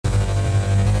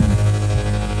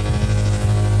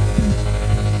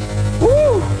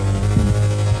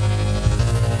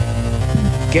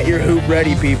Get your hoop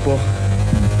ready, people.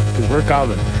 'Cause we're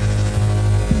coming.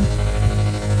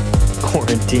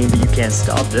 Quarantine, but you can't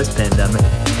stop this pandemic.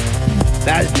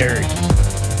 That's dirty.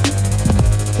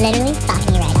 Literally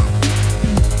fucking right up.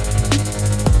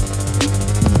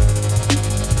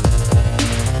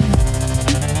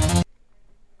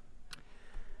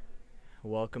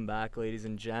 Welcome back, ladies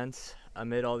and gents.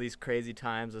 Amid all these crazy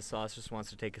times, the Sauce just wants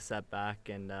to take a step back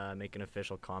and make an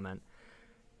official comment.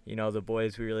 You know, the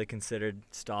boys, we really considered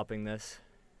stopping this,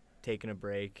 taking a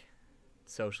break,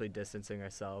 socially distancing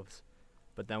ourselves.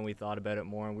 But then we thought about it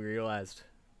more and we realized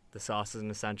the Sauce is an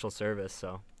essential service.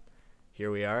 So here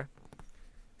we are,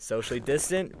 socially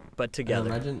distant, but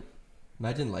together.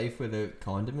 Imagine life without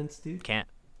condiments, dude. Can't,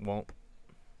 won't.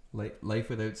 Life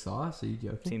without sauce? Are you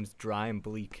joking? Seems dry and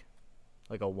bleak,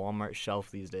 like a Walmart shelf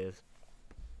these days.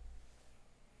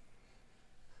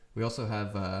 We also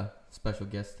have a special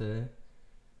guest today,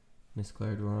 Miss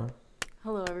Claire Duran.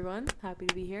 Hello, everyone. Happy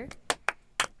to be here.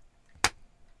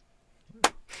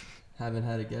 Haven't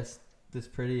had a guest this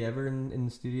pretty ever in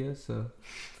the studio, so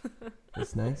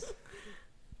that's nice.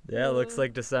 Yeah, looks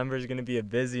like December is going to be a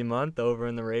busy month over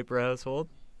in the Raper household.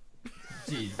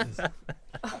 Jesus.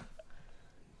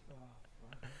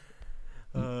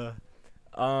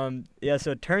 Yeah,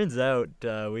 so it turns out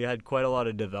we had quite a lot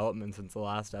of development since the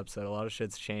last episode. A lot of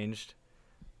shit's changed.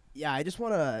 Yeah, I'm just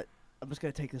gonna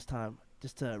take this time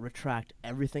just to retract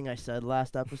everything I said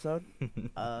last episode.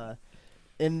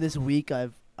 In this week,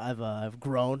 I've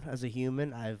grown as a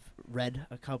human. I've read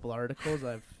a couple articles.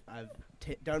 I've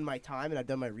done my time and I've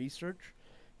done my research.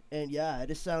 And yeah, I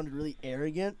just sounded really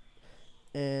arrogant.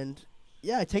 And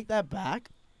yeah, I take that back.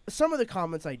 Some of the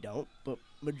comments I don't, but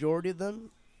majority of them,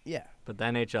 yeah. But the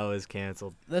NHL is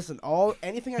canceled. Listen,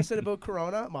 anything I said about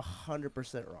Corona, I'm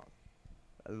 100% wrong.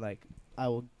 Like, I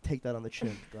will take that on the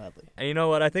chin gladly. And you know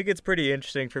what? I think it's pretty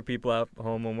interesting for people at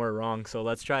home when we're wrong. So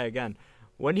let's try again.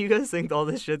 When do you guys think all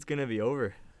this shit's gonna be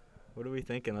over? What are we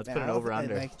thinking? Let's put an over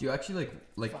under. Do you actually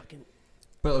like? Fucking.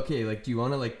 But okay, like, do you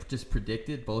want to just predict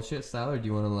it bullshit style, or do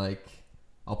you want to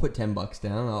I'll put $10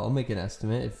 down. I'll make an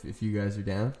estimate if you guys are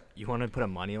down. You want to put a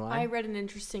money line? I read an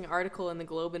interesting article in the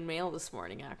Globe and Mail this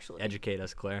morning, actually. Educate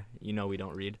us, Claire. You know we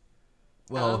don't read.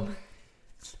 Well,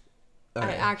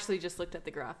 I actually just looked at the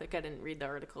graphic. I didn't read the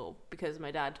article because my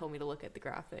dad told me to look at the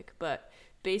graphic, but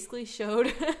basically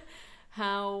showed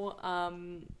how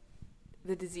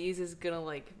the disease is gonna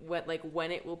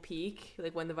when it will peak,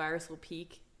 like when the virus will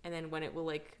peak, and then when it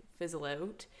will fizzle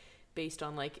out, based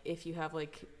on if you have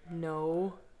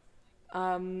no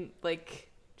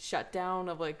shutdown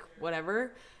of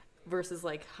whatever, versus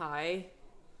high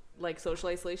social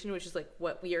isolation, which is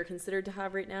what we are considered to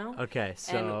have right now. Okay,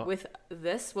 so and with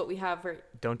this, what we have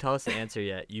don't tell us the answer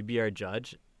yet. You be our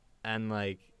judge,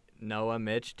 and Noah,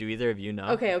 Mitch, do either of you know?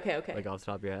 Okay. Off the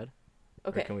top of your head.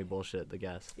 Okay. Or can we bullshit the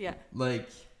guest? Yeah.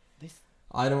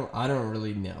 I don't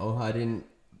really know. I didn't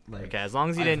Okay, as long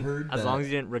as you didn't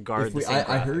regard the same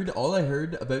all I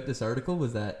heard about this article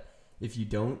was that if we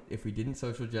didn't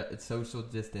social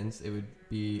distance, it would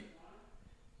be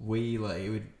way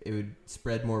it would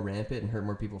spread more rampant and hurt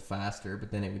more people faster,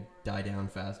 but then it would die down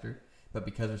faster. But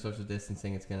because we're social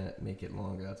distancing, it's gonna make it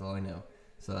longer. That's all I know.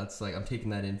 So that's I'm taking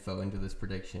that info into this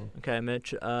prediction. Okay,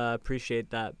 Mitch,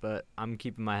 appreciate that, but I'm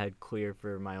keeping my head clear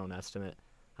for my own estimate.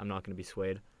 I'm not gonna be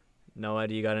swayed. Noah,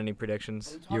 do you got any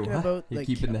predictions? You're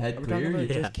keeping the head clear?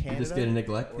 You're just gonna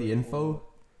neglect the info?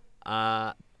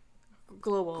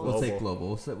 Global. We'll say global.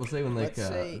 We'll say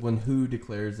when WHO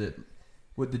declares it,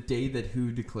 the day that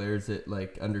WHO declares it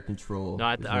under control.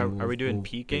 No, are we doing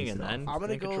peaking and then? I'm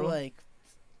gonna go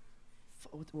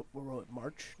we're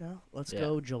March now. Let's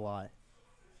go July.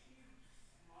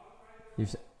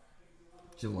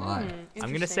 July.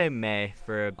 I'm gonna say May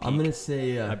for a peak. I'm gonna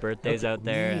say my birthday's out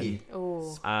there. May.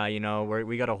 And,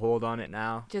 we got a hold on it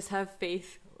now. Just have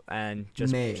faith. And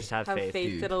just have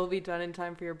faith. That it'll be done in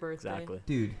time for your birthday. Exactly,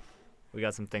 dude. We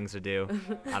got some things to do.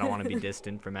 I don't want to be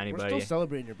distant from anybody. We're still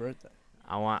celebrating your birthday.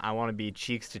 I want to be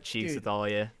cheeks to cheeks with all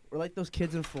of you. We're like those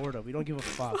kids in Florida. We don't give a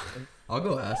fuck. I'll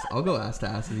go ass to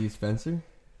ass with you, Spencer.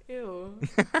 Ew.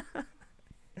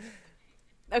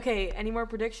 Okay, any more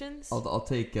predictions? I'll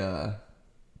take the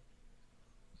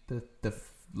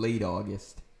late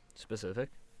August. Specific.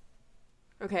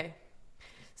 Okay.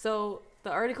 So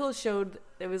the article showed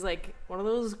it was one of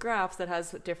those graphs that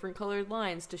has different colored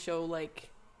lines to show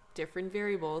different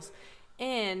variables,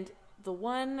 and the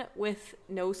one with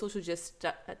no social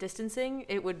distancing,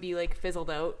 it would be fizzled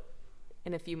out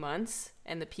in a few months,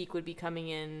 and the peak would be coming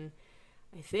in,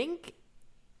 I think,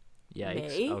 Yikes.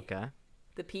 May. Okay.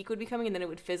 The peak would be coming, and then it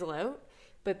would fizzle out.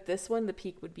 But this one, the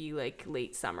peak would be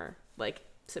late summer,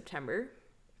 September.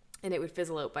 and it would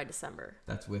fizzle out by December.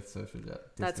 That's with social distancing.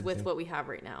 That's with what we have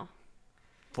right now.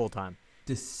 Full time.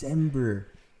 December.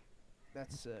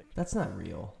 That's sick. That's not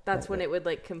real. That's when it would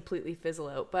like completely fizzle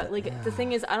out. But like the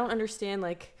thing is, I don't understand,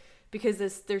 like, because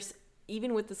there's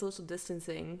even with the social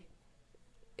distancing,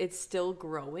 it's still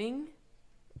growing,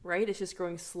 right? It's just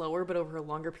growing slower, but over a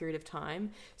longer period of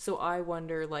time. So I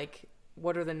wonder, like,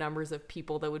 what are the numbers of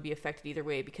people that would be affected either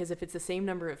way? Because if it's the same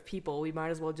number of people, we might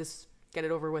as well just get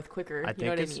it over with quicker. I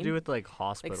think it's to do with like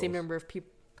hospitals. Like same number of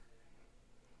people.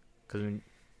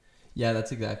 Yeah,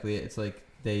 that's exactly it. It's like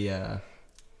they,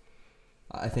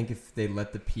 I think if they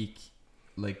let the peak,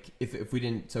 like if we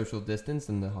didn't social distance,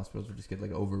 then the hospitals would just get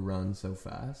like overrun so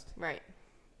fast. Right.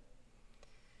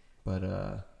 But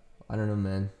I don't know,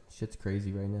 man. Shit's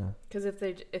crazy right now. Because if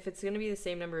it's gonna be the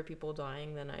same number of people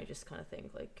dying, then I just kind of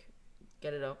think like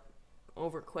get it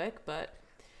over quick. But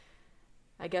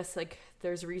I guess like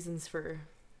there's reasons for.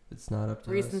 It's not up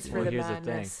to reasons us. for the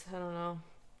madness. I don't know.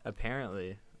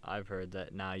 Apparently, I've heard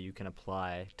that now you can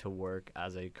apply to work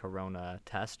as a corona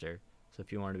tester. So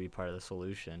if you want to be part of the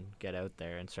solution, get out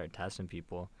there and start testing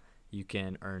people. You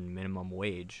can earn minimum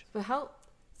wage. But how?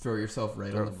 Throw yourself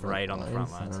right on the front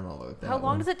lines. I don't know about that. How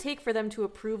long does it take for them to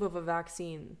approve of a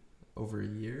vaccine? Over a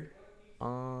year.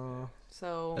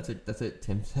 So. That's what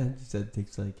Tim said. He said it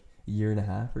takes like a year and a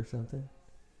half or something.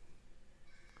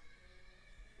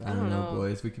 I don't know,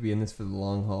 boys. We could be in this for the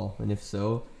long haul, and if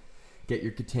so, get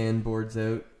your Catan boards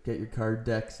out, get your card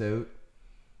decks out,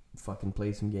 fucking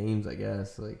play some games, I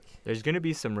guess. Like, there's gonna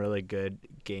be some really good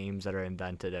games that are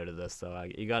invented out of this, though.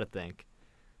 You gotta think,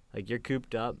 like, you're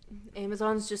cooped up.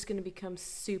 Amazon's just gonna become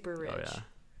super rich. Oh yeah.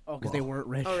 Oh, because they weren't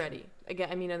rich already. Again,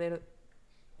 I mean, they don't.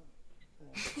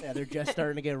 Yeah, they're just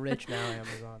starting to get rich now.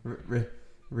 Amazon.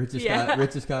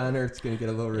 Richest guy on earth's gonna get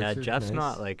a little richer. Yeah, Jeff's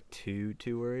not like too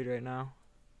worried right now.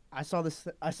 I saw this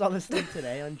thing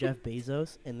today on Jeff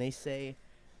Bezos, and they say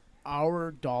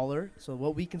our dollar. So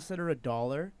what we consider a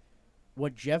dollar,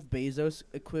 what Jeff Bezos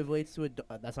equates to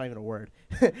that's not even a word.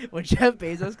 What Jeff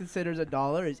Bezos considers a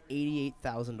dollar is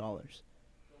 $88,000.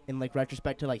 In like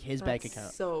retrospect to like his bank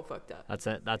account. So fucked up. That's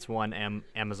it. That's one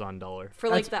Amazon dollar for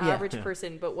like the average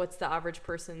person. But what's the average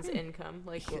person's income?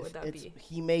 Like, what would that be?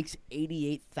 He makes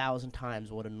 88,000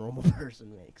 times what a normal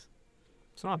person makes.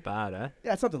 It's not bad, eh?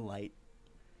 Yeah, it's something light.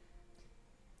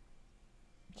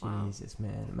 Jesus,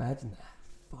 man, imagine that.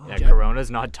 Fuck. Yeah,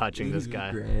 Corona's not touching this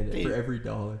guy. $80,000 for every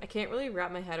dollar. I can't really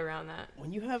wrap my head around that.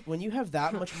 When you have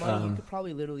that much money, you could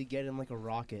probably literally get in like a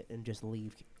rocket and just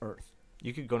leave Earth.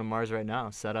 You could go to Mars right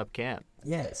now, set up camp.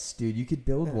 Yes, dude, you could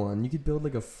build one. You could build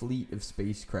like a fleet of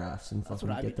spacecrafts and fucking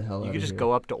get the hell out of here. You could just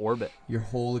go up to orbit. Your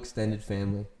whole extended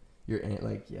family. Your aunt,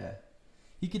 like, yeah.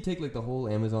 He could take like the whole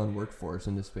Amazon workforce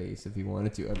into space if he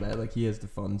wanted to. I bet like he has the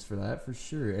funds for that for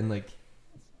sure. And like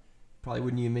probably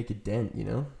wouldn't even make a dent, you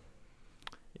know?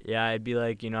 Yeah, it'd be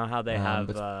like, you know how they have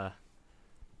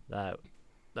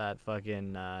that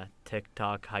fucking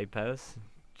TikTok hype house?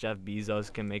 Jeff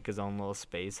Bezos can make his own little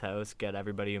space house, get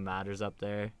everybody who matters up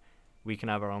there. We can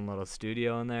have our own little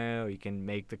studio in there. We can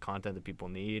make the content that people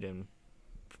need and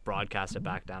broadcast it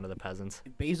back down to the peasants.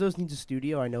 If Bezos needs a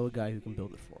studio, I know a guy who can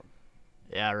build it for him.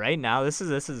 Yeah, right now, this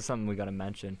is something we got to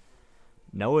mention.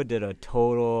 Noah did a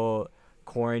total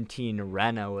quarantine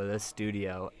reno with this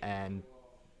studio, and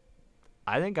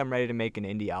I think I'm ready to make an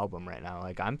indie album right now.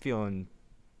 Like, I'm feeling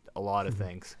a lot of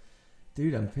things.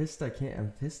 Dude, I'm pissed.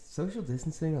 I'm pissed. Social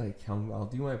distancing, like, I'll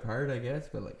do my part, I guess,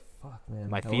 but like, fuck, man.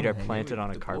 My feet are planted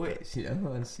on a carpet. Boys, you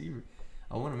know,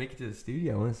 I want to make it to the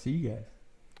studio. I want to see you guys.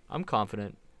 I'm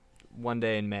confident. One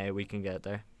day in May, we can get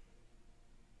there.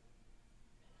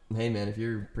 Hey, man, if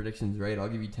your prediction's right, I'll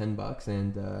give you $10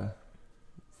 and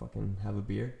fucking have a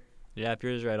beer. Yeah, if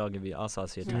yours is right, I'll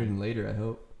sauce you a sooner than later, I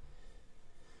hope.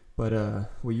 But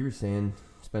what you were saying,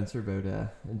 Spencer,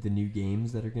 about the new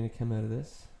games that are going to come out of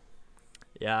this.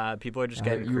 Yeah, people are just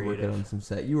getting creative. You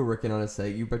were working on a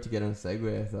site. You were about to get on a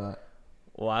segue, I thought.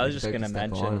 Well, I was just going to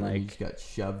mention, like, you just got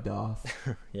shoved off.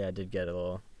 Yeah, I did get a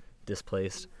little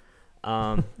displaced.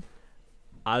 I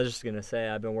was just going to say,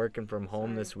 I've been working from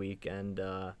home this week, and,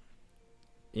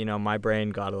 you know, my brain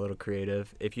got a little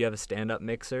creative. If you have a stand-up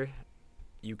mixer,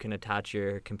 you can attach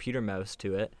your computer mouse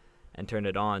to it and turn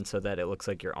it on so that it looks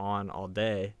like you're on all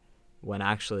day when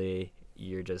actually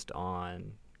you're just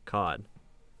on COD.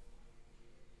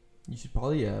 You should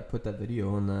probably put that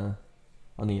video on the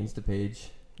Insta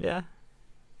page. Yeah.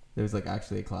 It was like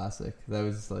actually a classic. That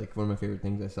was like one of my favorite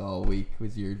things I saw all week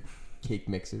was your cake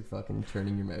mixer fucking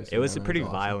turning your mouse. It was a pretty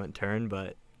violent turn,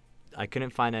 but I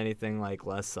couldn't find anything like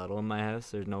less subtle in my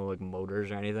house. There's no like motors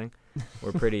or anything.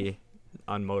 We're pretty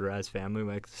unmotorized family.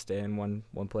 We like to stay in one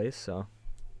place, so.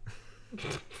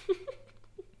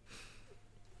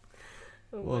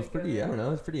 Well, it's pretty. I don't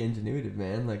know. It's pretty ingenuitive,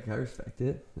 man. Like I respect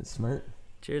it. It's smart.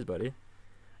 Cheers, buddy.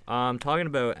 Talking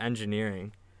about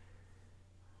engineering,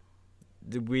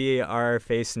 we are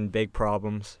facing big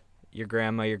problems. Your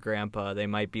grandma, your grandpa, they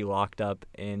might be locked up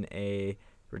in a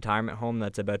retirement home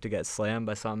that's about to get slammed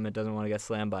by something it doesn't want to get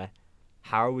slammed by.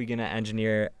 How are we gonna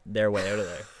engineer their way out of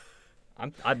there?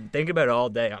 I'm thinking about it all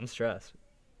day. I'm stressed.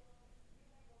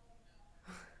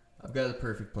 I've got the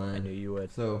perfect plan. I knew you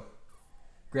would. So,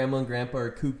 grandma and grandpa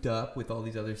are cooped up with all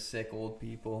these other sick old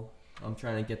people. I'm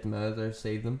trying to get them out of there,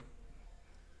 save them.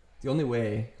 The only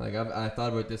way, like, I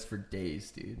thought about this for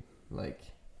days, dude. Like,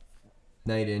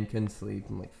 night in, couldn't sleep.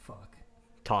 I'm like, fuck.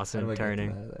 Tossing and turning.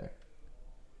 Get them out of there?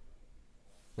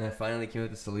 And I finally came up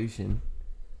with a solution.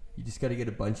 You just got to get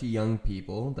a bunch of young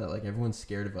people that, like, everyone's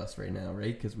scared of us right now,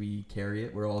 right? Because we carry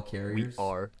it. We're all carriers. We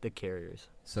are the carriers.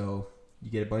 So,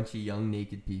 you get a bunch of young,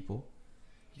 naked people.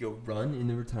 You go run in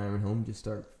the retirement home, just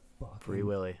start fucking Free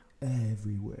Willy.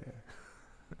 everywhere.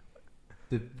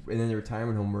 And then the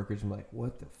retirement home workers are like,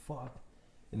 what the fuck?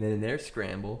 And then in their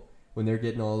scramble, when they're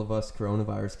getting all of us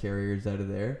coronavirus carriers out of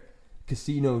there,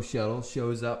 casino shuttle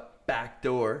shows up, back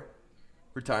door,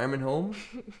 retirement home.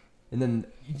 And then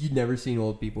you've never seen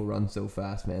old people run so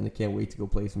fast, man. They can't wait to go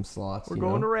play some slots. We're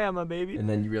going to Rama, baby. And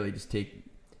then you really just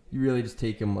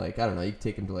take them, like, I don't know, you can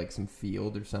take them to like some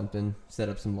field or something, set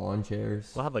up some lawn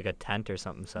chairs. We'll have like a tent or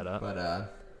something set up.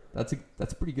 But that's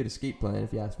a pretty good escape plan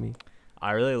if you ask me.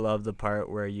 I really love the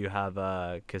part where you have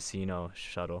a casino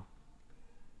shuttle.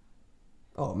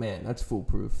 Oh man, that's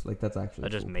foolproof. Like that's actually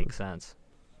that just foolproof. Makes sense.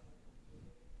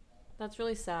 That's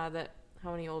really sad that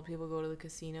how many old people go to the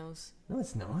casinos. No,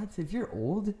 it's not. If you're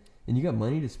old and you got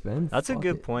money to spend, that's a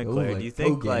good it. point, Go, Claire. like, do you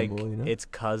think gamble, like you know? it's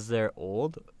 'cause they're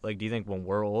old? Like, do you think when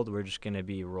we're old we're just gonna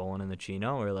be rolling in the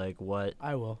chino, or like what?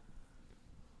 I will.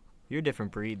 You're a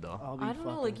different breed, though. I don't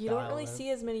know. Like you don't really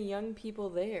see as many young people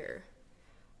there.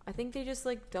 I think they just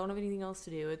like don't have anything else to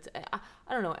do. It's I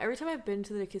don't know. Every time I've been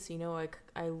to the casino,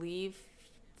 I leave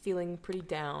feeling pretty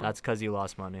down. That's 'cause you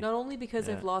lost money. Not only because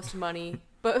I've lost money,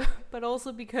 but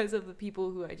also because of the people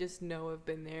who I just know have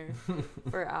been there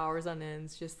for hours on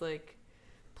ends, just like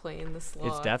playing the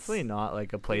slots. It's definitely not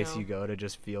like a place you you go to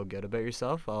just feel good about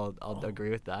yourself. I'll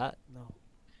agree with that. No.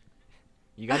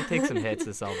 You got to take some hits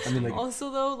to self. I mean, like,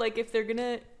 also though, like if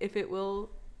it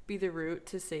will be the route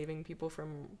to saving people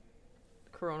from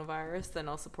coronavirus, then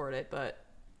I'll support it. But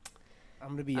I'm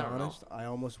gonna be honest. I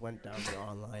almost went down the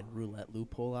online roulette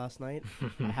loophole last night.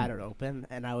 I had it open,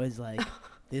 and I was like,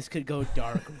 "This could go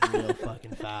dark real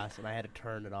fucking fast," and I had to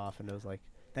turn it off. And it was like,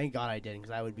 thank God I didn't,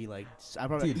 because I would be like, I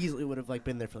probably easily would have like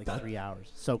been there for like 3 hours,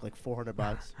 soaked like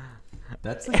 $400.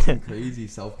 That's like some crazy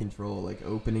self-control, like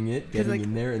opening it, getting like,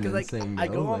 in there, and then like, saying no. I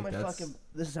go on like, my fucking.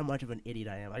 This is how much of an idiot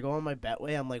I am. I go on my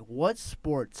Betway. I'm like, what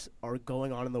sports are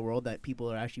going on in the world that people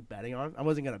are actually betting on? I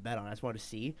wasn't gonna bet on. I just wanted to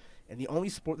see. And the only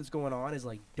sport that's going on is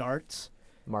like darts,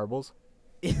 Marbles.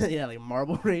 yeah, like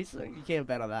marble racing. You can't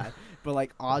bet on that. But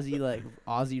like Aussie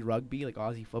rugby, like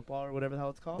Aussie football or whatever the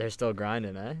hell it's called. They're still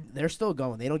grinding, eh? They're still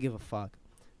going. They don't give a fuck.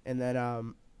 And then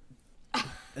and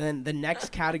then the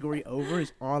next category over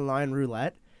is online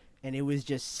roulette, and it was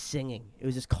just singing. It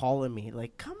was just calling me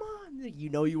like, "Come on,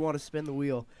 you know you want to spin the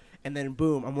wheel." And then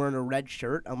boom, I'm wearing a red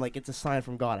shirt. I'm like, it's a sign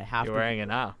from God. I have You're to. wearing it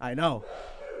now. I know.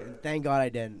 And thank God I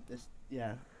didn't.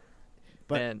 Yeah.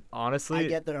 But and honestly, I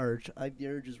get the urge. The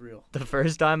urge is real. The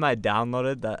first time I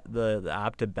downloaded the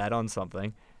app to bet on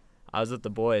something, I was with the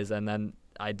boys, and then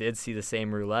I did see the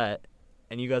same roulette,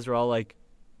 and you guys were all like,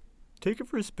 "Take it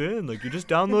for a spin. Like, you just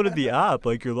downloaded the app.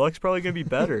 Like, your luck's probably gonna be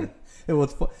better." Hey,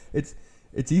 well, it's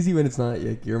easy when it's not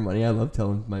like your money. I love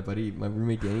telling my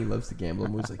roommate Danny loves to gamble.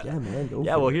 I'm always like, "Yeah, man, go."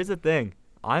 Yeah, for well, it. here's the thing.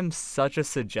 I'm such a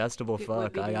suggestible It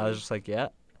would fuck. be I was me. just like, yeah,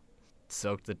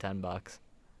 soaked the $10.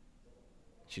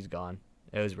 She's gone.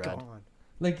 It was red. Gone.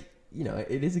 Like, you know,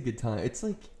 it is a good time. It's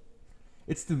like,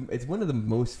 it's one of the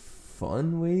most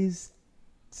fun ways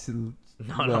to.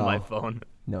 Not on my phone.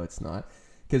 No, it's not.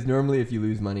 Because normally, if you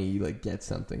lose money, you like get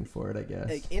something for it, I guess.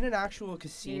 Like in an actual You're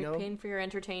casino, paying for your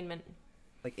entertainment.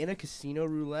 like in a casino,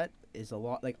 roulette is a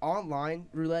lot. Like online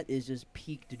roulette is just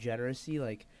peak degeneracy.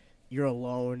 Like you're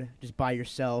alone, just by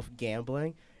yourself,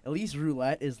 gambling. At least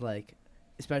roulette is like,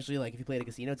 especially like if you play at a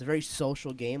casino, it's a very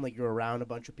social game. Like you're around a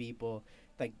bunch of people.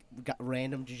 Like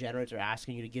random degenerates are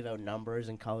asking you to give out numbers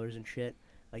and colors and shit.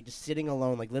 Like just sitting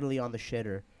alone, like literally on the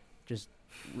shitter, just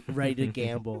ready to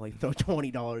gamble. Like throw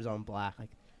 $20 on black. Like,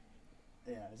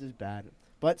 yeah, this is bad.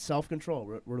 But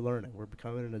self-control. We're learning. We're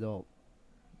becoming an adult.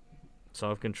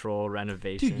 Self-control,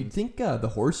 renovation. Dude, you'd think the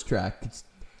horse track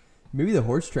Maybe the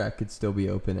horse track could still be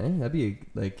open, eh? That'd be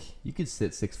you could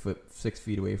sit 6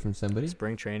 feet away from somebody.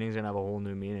 Spring training's gonna have a whole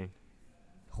new meaning.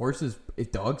 Horses,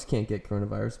 if dogs can't get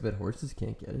coronavirus, I bet horses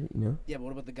can't get it, you know? Yeah, but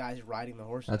what about the guys riding the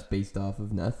horses? That's based off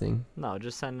of nothing. No,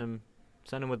 just send him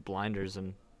with blinders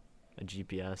and a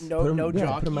GPS. No, Put 'em- no yeah,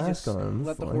 jockeys. put a mask Just on,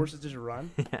 let the fine. horses just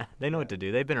run. Yeah, they know what to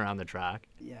do. They've been around the track.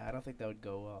 Yeah, I don't think that would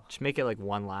go well. Just make it like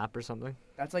one lap or something.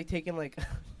 That's like taking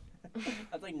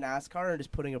that's like NASCAR and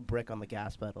just putting a brick on the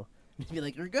gas pedal. You'd be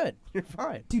like, you're good, you're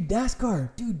fine. Dude,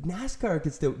 NASCAR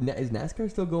could still... Is NASCAR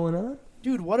still going on?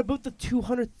 Dude, what about the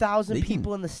 200,000 They can-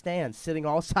 people in the stands sitting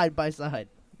all side by side?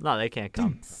 No, they can't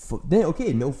come. Dude,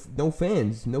 okay, no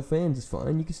fans. No fans is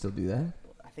fine. You can still do that.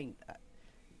 I think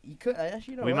you could.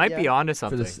 Actually, you know We what? might be Yeah. onto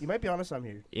something. this- You might be honest. I'm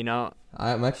here. You know,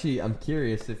 I'm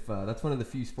curious if that's one of the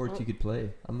few sports you could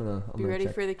play. I'm Be gonna ready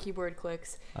check. for the keyboard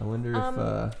clicks. I wonder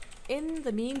if In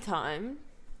the meantime,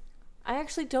 I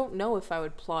actually don't know if I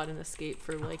would plot an escape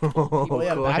for like Oh, people.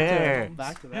 yeah, Claire.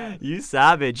 back to that. you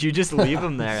savage. You just leave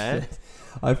them there, eh?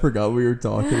 I forgot we were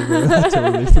talking about. I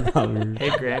totally forgot we were. Hey,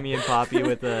 Grammy and Poppy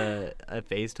with a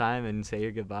FaceTime and say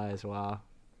your goodbyes. Wow.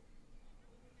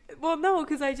 Well, no,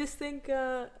 because I just think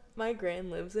my gran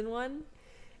lives in one,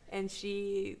 and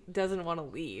she doesn't want to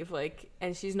leave.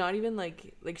 And she's not even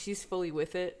like she's fully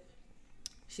with it.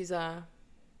 She's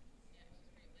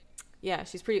yeah,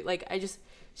 she's pretty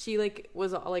she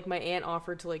was my aunt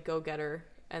offered to go get her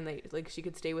and she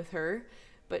could stay with her,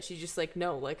 but she's just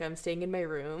no, I'm staying in my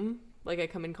room. I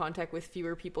come in contact with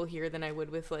fewer people here than I would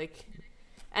with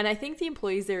and I think the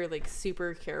employees there are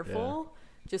super careful. Yeah.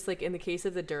 Just in the case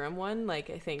of the Durham one, I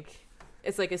think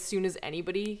it's as soon as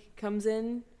anybody comes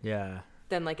in, Yeah.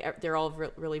 then they're all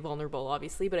really vulnerable,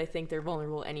 obviously, but I think they're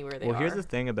vulnerable anywhere they are. Well, here's the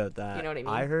thing about that. You know what I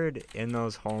mean? I heard in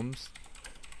those homes,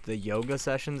 the yoga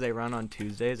sessions they run on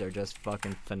Tuesdays are just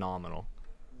fucking phenomenal.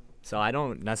 So I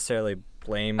don't necessarily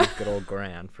blame good old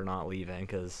Gran for not leaving,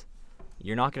 because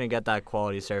you're not going to get that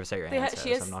quality service at your aunt's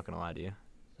house. I'm not going to lie to you.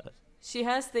 She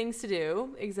has things to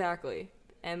do, exactly.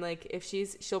 And if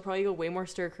she'll probably go way more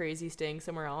stir crazy staying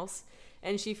somewhere else.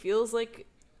 And she feels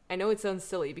I know it sounds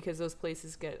silly because those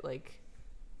places get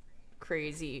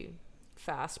crazy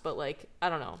fast, but I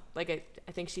don't know. I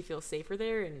think she feels safer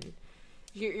there, and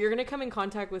you're gonna come in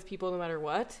contact with people no matter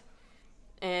what.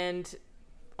 And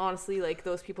honestly,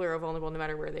 those people are vulnerable no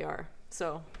matter where they are.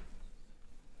 So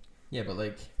Yeah, but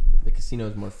the casino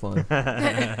is more fun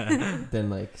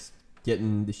than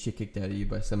getting the shit kicked out of you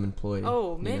by some employee.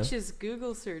 Oh, Mitch's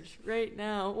Google search right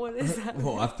now. What is that?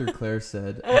 Well, after Claire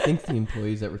said, I think the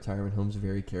employees at retirement homes are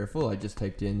very careful. I just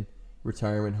typed in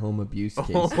retirement home abuse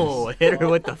cases. Oh, hit her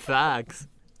with the facts.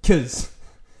 Because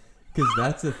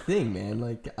that's a thing,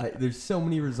 man. There's so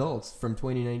many results from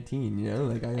 2019, you know?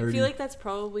 I feel that's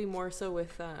probably more so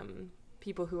with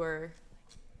people who are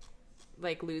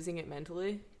losing it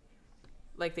mentally.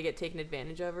 They get taken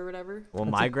advantage of or whatever. Well,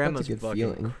 That's my a grandma's good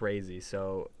fucking feeling. crazy,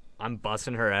 so I'm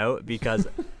busting her out because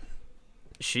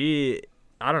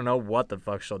I don't know what the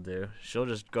fuck she'll do. She'll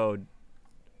just go,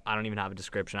 I don't even have a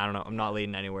description. I don't know. I'm not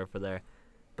leading anywhere for there.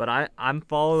 But I'm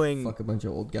following. Fuck a bunch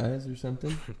of old guys or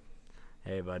something.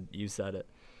 Hey, bud, you said it.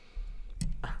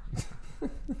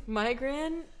 My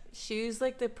gran, she's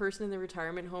the person in the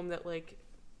retirement home that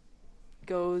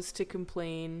goes to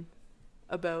complain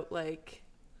about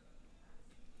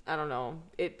I don't know,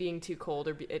 it being too cold,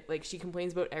 or she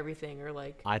complains about everything, or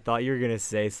I thought you were gonna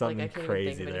say something I can't even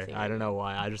crazy think of there. anything I don't know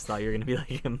why. I just thought you were gonna be like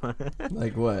him.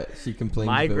 Like what? She complains.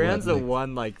 My about grand's what, the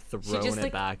one throwing just,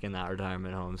 it back in that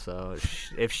retirement home. So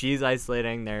if she's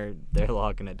isolating, they're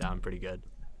locking it down pretty good.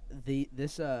 These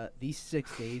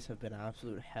 6 days have been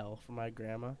absolute hell for my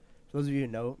grandma. For those of you who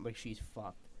know, she's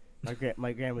fucked.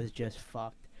 My grandma's just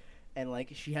fucked, and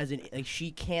she hasn't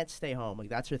she can't stay home.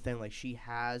 That's her thing. She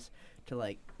has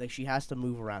to she has to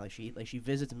move around. She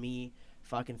visits me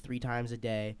fucking 3 times a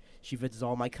day. She visits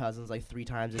all my cousins 3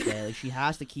 times a day. She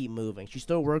has to keep moving. She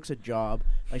still works a job.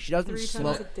 She doesn't 3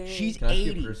 slow. times a day. She's Can I ask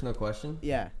 80. you a personal question?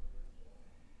 Yeah.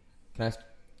 Can I ask?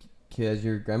 Has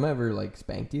your grandma ever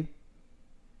spanked you?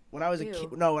 When I was a Ew.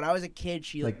 kid, no. When I was a kid,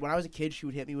 she Like- when I was a kid, she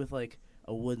would hit me with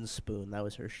a wooden spoon. That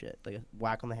was her shit. A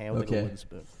whack on the hand with a Okay. wooden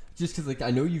spoon. Just because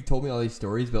I know you've told me all these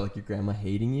stories about your grandma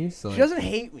hating you, so She doesn't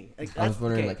hate me. I was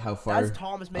wondering okay, how far. That's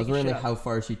Thomas I was making wondering shit up. how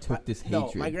far she took this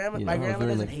hatred. No, my grandma. you know? My I was grandma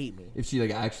wondering, doesn't hate me. If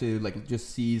she actually just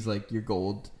sees your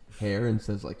gold hair and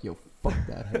says yo, fuck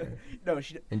that hair, No,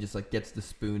 she. and just gets the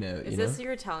spoon out. Is you know? this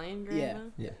your Italian grandma?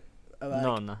 Yeah.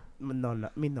 Nonna.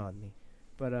 Nonna. Me nonni.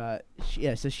 But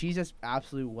so she's just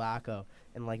absolute wacko.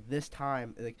 And this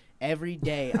time, every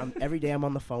day I'm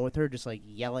on the phone with her, just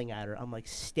yelling at her. I'm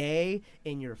stay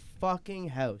in your fucking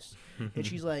house. And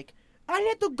she's like, I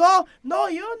need to go. No,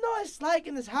 you know it's like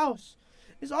in this house.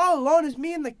 It's all alone. It's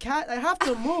me and the cat. I have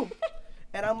to move.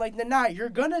 And I'm like, Nonna, you're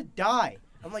gonna die.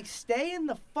 I'm like, stay in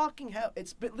the fucking house.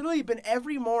 It's literally been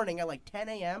every morning at like 10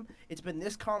 a.m. It's been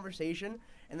this conversation.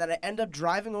 And then I end up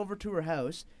driving over to her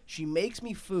house. She makes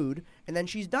me food. And then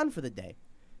she's done for the day.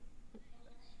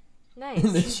 Nice. And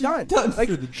then She's she's done. done Like,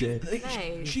 for the day.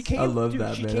 Nice. She came, I love dude,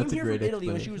 that, she man. came That's a here great from Italy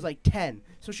when she was explanation. like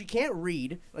 10. So she can't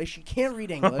read. Like, she can't read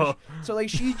English. So, like,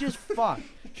 she's just fucked.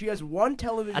 She has one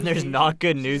television And there's station. not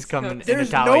good news coming in There's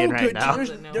Italian no right good,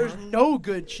 now. There's no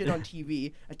good shit on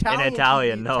TV. Italian,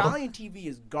 TV, no. Italian TV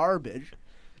is garbage.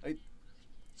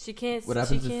 She can't. What She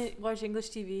happens if- can't watch English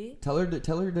TV. Tell her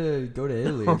to go to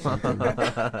Italy or something. That's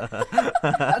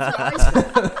what I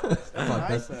said. That's what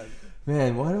I said.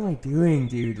 Man, what am I doing,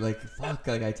 dude? Like, fuck.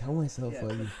 Like, I tell myself, Yeah.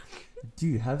 like,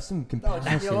 dude, have some No,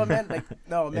 compassion. you know what, man? Like,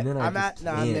 no, And man, then I I'm just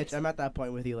at can't. Mitch. I'm at that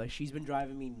point with you. Like, she's been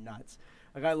driving me nuts.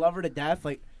 Like, I love her to death.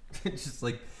 Like, Just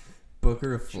like book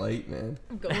her a flight, man.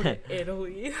 Go to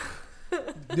Italy.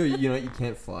 No, you know what? You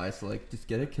can't fly, so like, just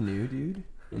get a canoe, dude,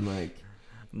 and like,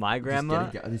 My grandma.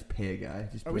 just pay a guy.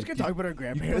 Just are we just like, gonna talk about our you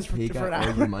grandparents gotta for pay a an guy all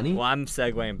hour? your money. Well, I'm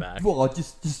segueing back. Well,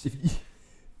 just if you,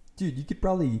 dude, you could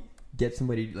probably get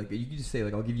somebody like you could just say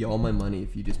like, I'll give you all my money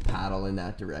if you just paddle in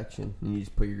that direction, and you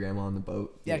just put your grandma on the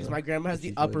boat. Yeah, you because know? my grandma has the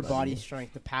She's really upper buddy. body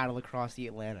strength to paddle across the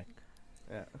Atlantic.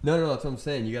 Yeah. No, that's what I'm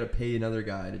saying. You got to pay another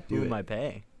guy to do Who it. am I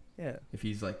paying? Yeah. If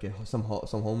he's like some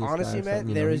homeless guy Honestly, or man, something,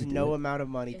 you there know, is you do no it. amount of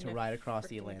money In to a ride across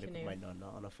the freaking Atlantic with canoe. my Nonna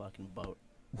on a fucking boat.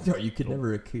 No, you could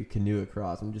never canoe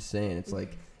across. I'm just saying, it's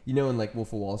like, you know, in like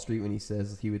Wolf of Wall Street when he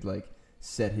says he would like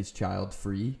set his child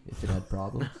free if it had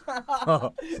problems.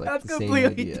 It's like That's the same completely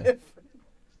idea. different.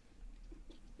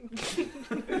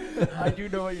 I do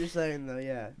know what you're saying, though.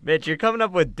 Yeah. Mitch, you're coming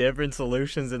up with different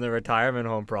solutions than the retirement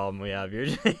home problem we have. You're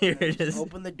just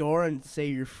Open the door and say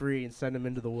you're free and send him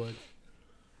into the woods.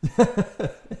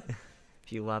 if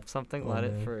you left something, Oh, let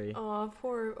man. it free. Oh,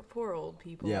 poor old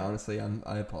people. Yeah, honestly,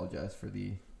 I apologize for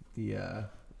the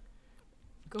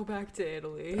Go back to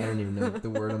Italy. I don't even know the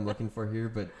word I'm looking for here,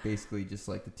 but basically just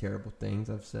like the terrible things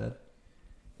I've said.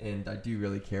 And I do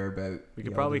really care about. We the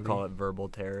could probably elderly. call it verbal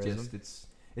terrorism. Just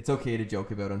it's okay to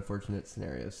joke about unfortunate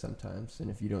scenarios sometimes, and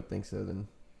if you don't think so, then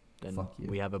Then fuck you.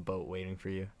 we have a boat waiting for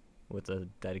you with a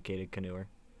dedicated canoeer.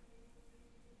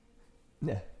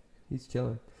 yeah, he's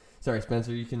chilling. Sorry,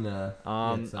 Spencer, you can.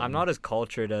 I'm not as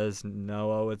cultured as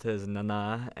Noah with his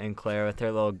Nonna and Claire with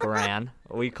their little gran.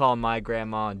 We call my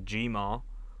grandma G-Ma.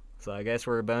 So I guess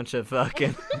we're a bunch of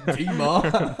fucking city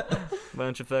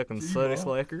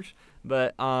slickers.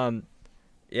 But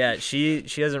yeah, she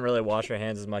doesn't really wash her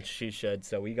hands as much as she should,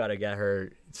 so we gotta get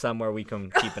her somewhere we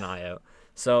can keep an eye out.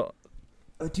 So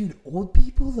Oh, dude, old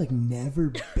people like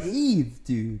never bathe,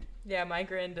 dude. Yeah, my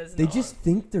gran does They not. just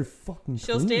think they're fucking.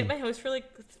 She'll clean. stay at my house for like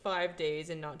 5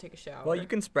 days and not take a shower. well, you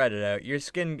can spread it out. Your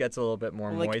skin gets a little bit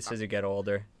more Like, moist as you get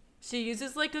older. She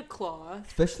uses like a cloth.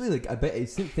 Especially like I bet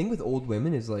it's the thing with old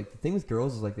women is like the thing with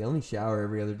girls is like they only shower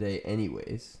every other day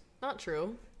anyways, Not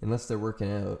true. unless they're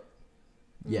working out.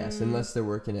 Yes, unless they're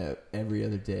working out every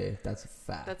other day. That's a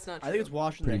fact. That's not true. I think it's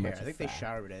washing their Pretty hair. much I a think they fact.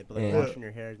 shower every day, but like Yeah. washing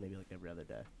your hair is maybe like every other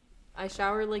day. I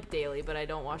shower like daily, but I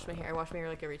don't wash my hair. I wash my hair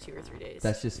like every 2 or 3 days.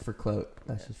 That's just for clout.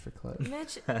 That's just for clout.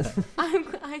 Mitch,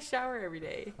 I shower every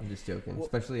day. I'm just joking, Well,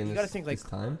 especially in you this, gotta think, like- this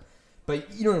time.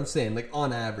 But you know what I'm saying? Like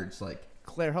on average, like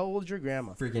Claire, how old is your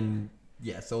grandma? freaking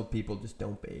yes, old people just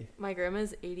don't bathe. My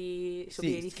grandma's 80. She'll See,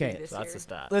 be 83 okay. this So that's year. the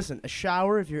stat. Listen, a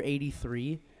shower if you're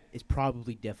 83 is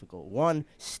probably difficult. One,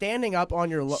 standing up on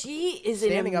your She is in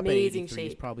standing up at amazing 83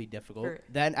 is shape. probably difficult. For-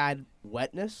 Then add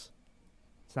wetness.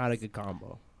 It's not a good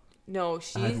combo. No,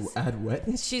 she's Add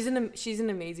wetness. she's in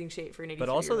amazing shape for an 83. But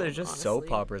also, there's just soap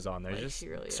honestly. operas on. There's Like, just she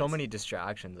really so is. many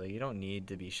distractions. Like you don't need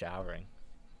to be showering.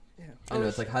 I know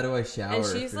it's like how do I shower? And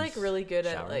if she's like there's- really good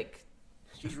shower? at like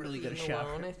She's really good at being showering.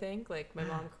 alone, I think. Like my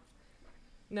mom.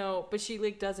 No, but she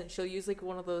like doesn't. She'll use like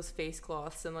one of those face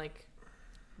cloths and like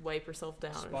wipe herself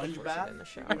down Sponge before bath? she's in the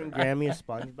shower. Giving Grammy a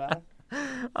sponge bath.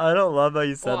 I don't love how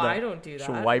you said Well, that. I don't do that.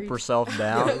 She'll wipe We- herself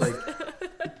down. like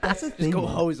that's the Just thing. go though.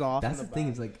 hose off. That's in the thing.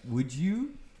 bath. Is like, would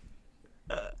you,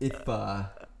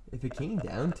 if it came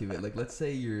down to it, like, let's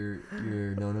say your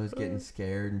Nonna's getting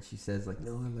scared and she says like,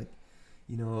 no, I'm like,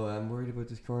 you know, I'm worried about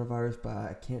this coronavirus, but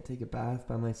I can't take a bath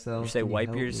by myself. You say Can wipe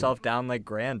help me?" yourself down like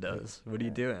Gran does. What are you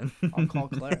doing? I'll call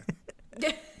Claire.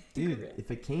 dude. If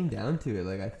it came down to it,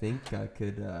 like, I think I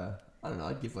could. I don't know.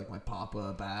 I'd give like my papa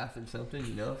a bath or something.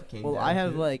 You know, if it came. Well, down I to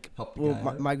have it. like, Help the well, guy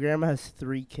my, out. my grandma has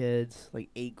 3 kids, like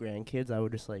 8 grandkids. I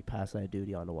would just like pass that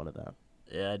duty on to one of them.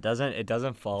 Yeah, it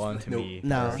doesn't fall onto Nope. me.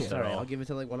 No, first at sorry. all. I'll give it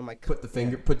to like one of my. Put the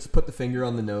finger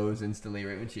on the nose instantly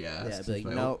right when she asks. Yeah, be like,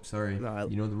 It's no, oh, sorry. no,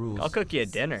 you know the rules. I'll cook you a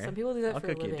dinner. Some people do that I'll for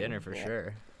cook a you a living. dinner for Yeah.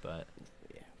 sure. But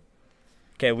Yeah.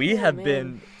 okay, we Oh, have man.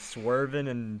 been swerving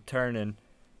and turning.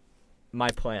 My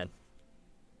plan.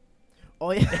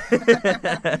 Oh yeah.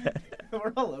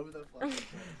 We're all over the place.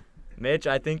 Mitch,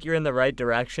 I think you're in the right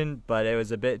direction, but it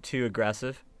was a bit too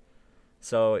aggressive.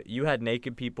 So you had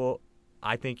naked people.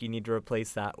 I think you need to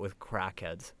replace that with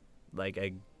crackheads, like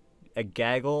a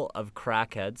gaggle of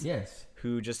crackheads Yes.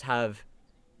 who just have.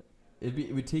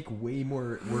 It would take way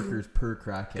more workers per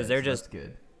crackhead. 'Cause they're so just- that's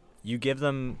good. You give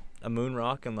them a moon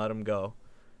rock and let them go.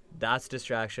 That's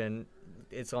distraction.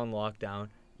 It's on lockdown.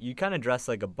 You kind of dress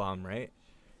like a bum, right?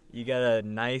 You got a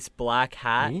nice black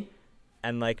hat Me?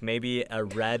 and like maybe a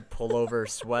red pullover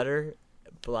sweater,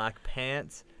 black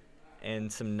pants,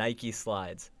 and some Nike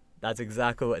slides. That's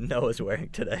exactly what Noah's wearing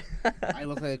today. I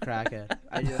look like a crackhead.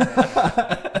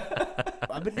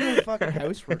 I've been doing fucking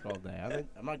housework all day.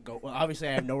 I'm not go. Well, obviously,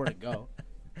 I have nowhere to go.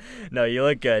 No, you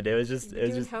look good. It was Doing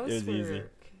easy.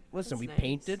 housework. Listen, That's we nice.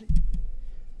 painted.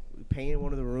 We painted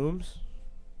one of the rooms.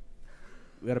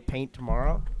 We got to paint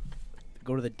tomorrow.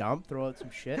 Go to the dump, throw out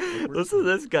some shit. Like, we're- Listen to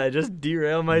this guy just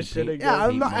derail my shit again. yeah,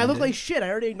 I'm Paint not, I look Monday. like shit. I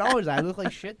already acknowledged that. I look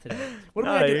like shit today. What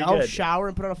am No, I gonna do? you're I'll good. shower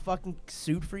and put on a fucking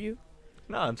suit for you.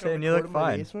 No, I'm Go saying you record look in my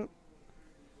fine. basement?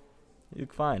 You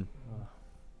look fine.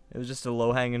 It was just a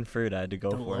low hanging fruit I had to go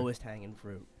The for. lowest hanging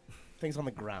fruit. Things on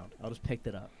the ground. I just picked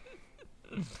it up.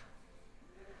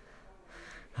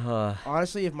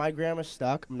 Honestly, if my grandma's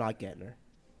stuck, I'm not getting her.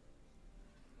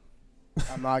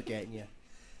 I'm not getting you.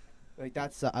 Like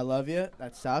that's. I love you.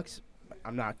 That sucks. But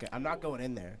I'm not going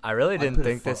in there. I really I'd didn't put a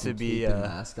think this fucking would be. tape and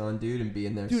mask on, dude, and be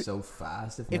in there Dude, so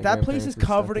fast. If if my that place grandparents is were stuck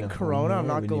covered in a home corona, I'm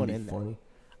there, not it wouldn't going even in be there. funny.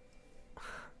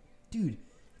 Dude,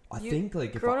 I You- think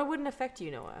like if Corona wouldn't affect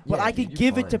you, Noah. But Yeah, I dude, could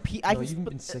you're give it to fine. I No, you've can.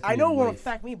 been sick I in know your it won't life.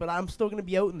 affect me, but I'm still gonna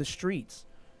be out in the streets.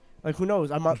 Like who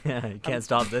knows? I'm not. Yeah, you can't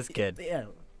stop this kid. Yeah.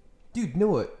 Dude,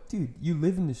 Noah, dude, you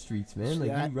live in the streets, man. Like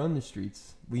Yeah. you run the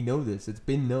streets. We know this. It's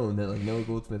been known that like Noah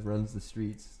Goldsmith runs the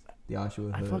streets, the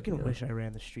Oshawa I Hood. fucking you know? wish I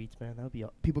ran the streets, man. That would be.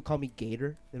 People call me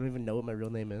Gator. They don't even know what my real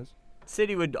name is.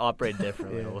 City would operate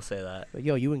differently. Yeah. We'll say that. Like,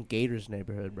 yo, you in Gator's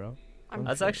neighborhood, bro? I'm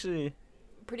That's shit. actually.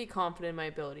 pretty confident in my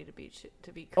ability to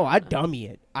beat Oh, I'd Corona. dummy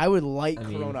it. I would light I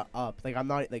mean- Corona up. Like I'm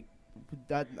not like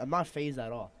that. I'm not phased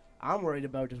at all. I'm worried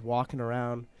about just walking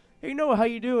around. Hey, Noah, how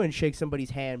you doing? Shake somebody's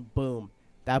hand. Boom.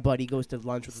 That buddy goes to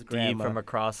lunch with his Steve grandma. from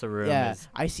across the room Yeah, is.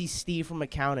 I see Steve from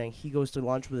accounting. He goes to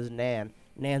lunch with his nan.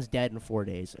 Nan's dead in 4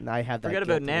 days, and I have that. Forget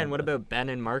guilt about to Nan. live What with. about Ben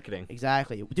in marketing?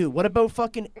 Exactly, dude? What about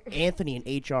fucking Anthony in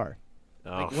HR? Oh.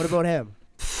 Like, what about him?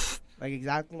 Like,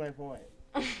 exactly my point.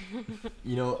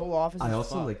 You know, The whole office. I is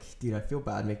also fucked. like, dude, I feel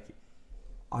bad.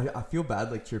 I feel bad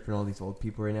like chirping all these old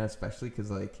people right now, especially because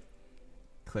like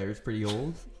Claire's pretty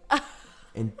old,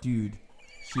 and dude,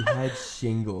 she had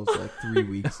shingles like 3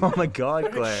 weeks ago. Oh my God,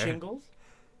 Fucking Claire! shingles.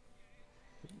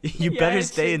 You Yeah, better it's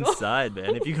stay shingles. inside,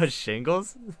 man. If you got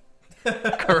shingles,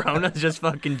 Corona's just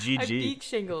fucking I GG. beat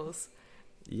Shingles.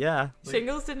 Yeah,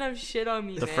 Shingles didn't have shit on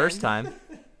me, the man. first time.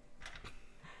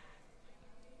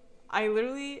 I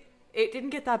literally, it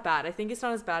didn't get that bad. I think it's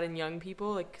not as bad in young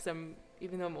people, like, cause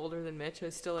even though I'm older than Mitch, I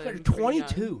still am You're pretty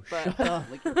 22. young, but Shut up.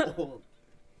 Like you're old.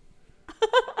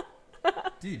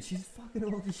 Dude, she's fucking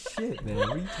old as shit, man. What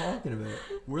are you talking about?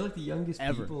 We're like the youngest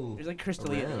Ever. people. There's like Crystalia,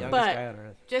 the around. youngest But- guy on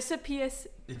earth. just a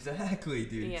Exactly,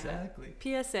 dude. Yeah. Exactly.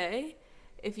 PSA,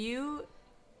 if you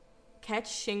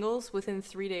catch shingles within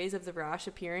 3 days of the rash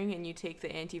appearing and you take the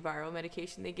antiviral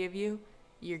medication they give you,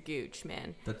 you're gooch,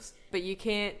 man. That's But you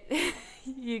can't,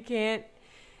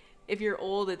 if you're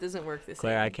old, it doesn't work the same.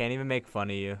 Claire, I can't even make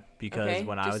fun of you because Okay,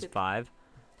 when I just was 5,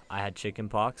 I had chicken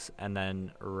pox, and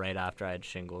then right after I had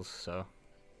shingles. So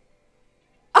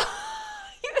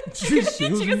Shingles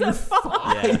Chickens when you are were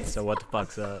fun. yeah. So what the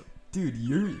fuck's up? dude.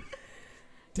 Dude,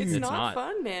 It's It's not, not.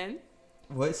 fun, man.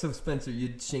 what? So Spencer, you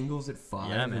had shingles at 5,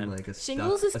 Yeah, man. and like a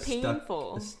Shingles stuck, is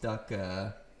painful.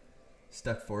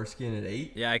 stuck foreskin at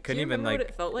 8. Yeah, I couldn't you even remember like. what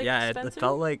it felt like, yeah, it Spencer?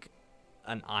 felt like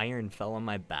an iron fell on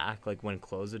my back. Like when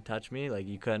clothes would touch me, like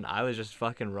you couldn't. I was just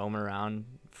fucking roaming around,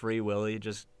 free willy,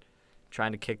 just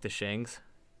trying to kick the shings.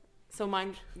 So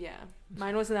mine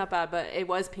wasn't that bad, but it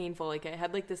was painful. Like I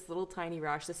had like this little tiny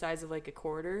rash the size of like a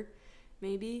quarter,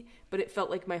 maybe, but it felt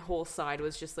like my whole side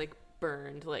was just like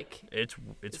burned. Like, It's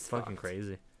It's fucking fucked.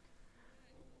 crazy.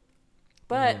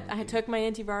 but Yeah, I dude. took my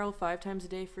antiviral 5 times a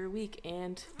day for a week,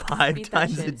 and 5 beat that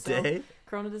times a shit, so- day.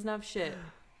 Corona doesn't have shit.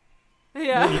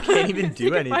 Yeah, No, you can't even Take do it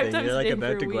 5 anything. times You're a like day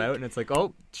about for to a go out, week. and it's like,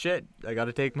 oh shit, I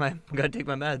gotta take my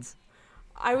meds.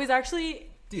 I was actually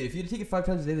Dude, if you had to take it 5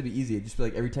 times a day, that'd be easy. It'd just be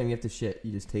like every time you have to shit,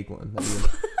 you just take one.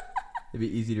 It'd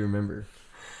be easy to remember.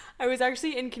 I was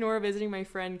actually in Kenora visiting my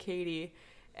friend Katie,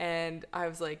 and I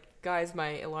was like, guys,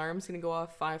 my alarm's going to go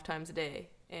off 5 times a day,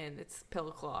 and it's pill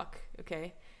o'clock,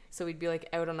 okay? So we'd be like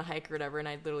out on a hike or whatever, and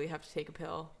I'd literally have to take a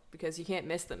pill because you can't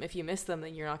miss them. If you miss them,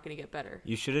 then you're not going to get better.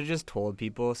 You should have just told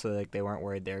people so like they weren't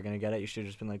worried they were going to get it. You should have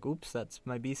just been like, oops, that's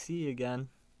my BC again.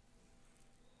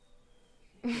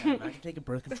 Yeah, imagine taking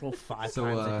birth control 5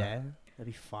 times a day. That'd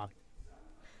be fucked.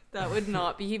 That would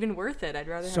not be even worth it. I'd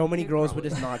rather so many girls would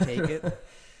just not take it.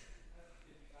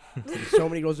 So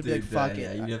many girls would be like, fuck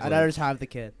it. I'd rather just have the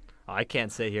kid. Oh, I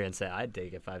can't sit here and say I'd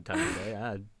take it 5 times a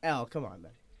day. Elle, come on,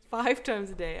 man. 5 times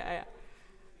a day.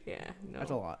 Yeah, no.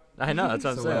 That's a lot. I know, that's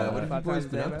what I'm saying. What have you boys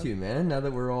been up to, man? Now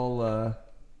that we're all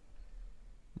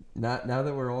now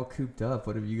that we're all cooped up,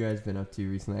 what have you guys been up to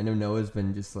recently? I know Noah's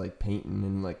been just like painting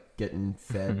and like getting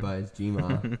fed by his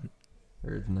Gma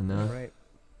or his Nonna. Right.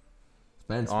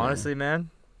 Spence, honestly, man,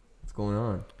 what's going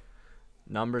on?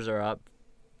 Numbers are up.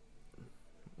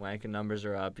 Wanking numbers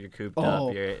are up. You're cooped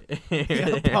up. You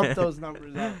gotta pump those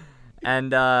numbers up.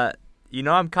 And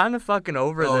I'm kind of fucking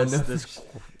over this.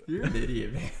 You're an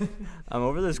idiot, man. I'm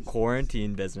over this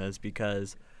quarantine business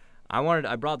because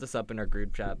I brought this up in our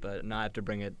group chat, but now I have to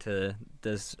bring it to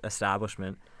this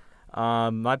establishment.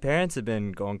 My parents have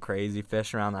been going crazy,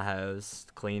 fishing around the house,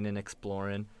 cleaning,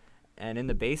 exploring, and in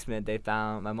the basement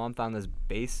my mom found this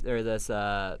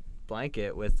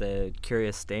blanket with a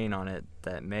curious stain on it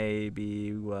that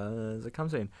maybe was a cum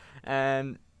stain,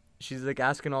 and she's like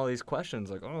asking all these questions,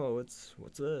 like, "Oh,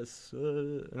 what's this?"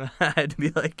 And I had to be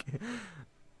like,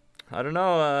 "I don't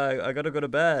know. I gotta go to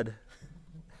bed.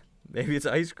 Maybe it's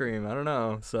ice cream. I don't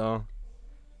know." So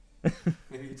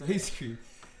maybe it's ice cream.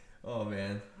 Oh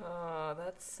man. Oh,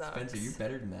 that sucks. Spencer, you're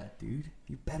better than that, dude.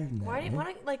 You're better than that. Why?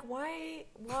 Man. Why?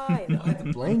 Why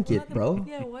the blanket, bro?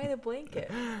 Yeah, why the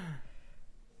blanket?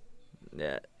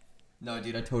 yeah. No,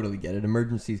 dude, I totally get it.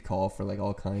 Emergencies call for like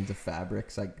all kinds of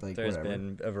fabrics, like There's whatever.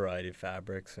 been a variety of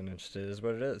fabrics, and it is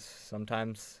what it is.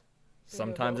 Sometimes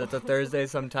it's a Thursday,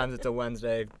 sometimes it's a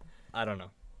Wednesday. I don't know.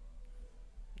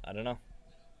 I know.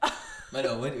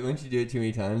 Once you do it too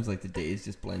many times, like the days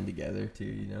just blend together too.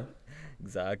 You know.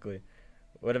 Exactly.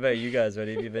 What about you guys? What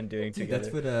have you been doing Dude,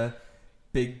 together? that's what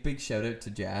big shout out to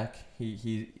Jack.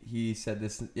 He said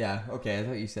this. Yeah. Okay. I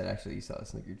thought you said actually you saw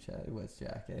this in the group chat. It was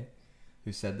Jack,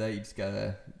 who said that you just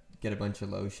gotta get a bunch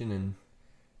of lotion, and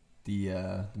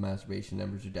the masturbation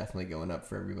numbers are definitely going up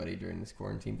for everybody during this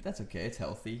quarantine. But that's okay. It's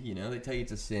healthy. You know, they tell you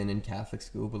it's a sin in Catholic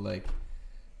school, but like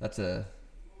that's a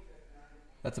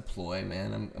ploy,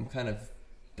 man. I'm kind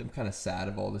of sad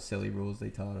of all the silly rules they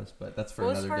taught us, but that's for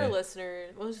another day.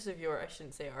 Most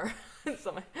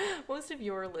of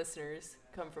your listeners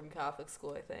come from Catholic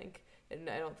school, I think, and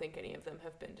I don't think any of them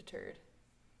have been deterred,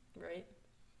 right?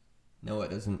 No, it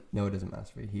doesn't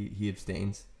masturbate. He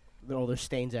abstains. Oh, there's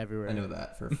stains everywhere. I know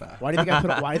that for a fact. Why do you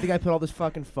think I put all this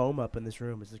fucking foam up in this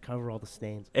room? Is to cover all the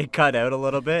stains. It cut out a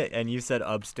little bit, and you said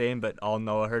abstain, but all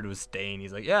Noah heard was stain.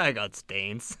 He's like, yeah, I got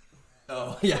stains.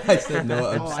 Oh, yeah, I said no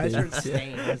abstain. Oh, I just heard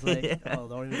stain. I was like, oh,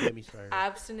 don't even get me started.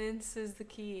 Abstinence is the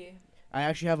key. I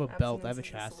actually have a belt. I have a Abstinence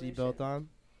is the chastity solution. belt on.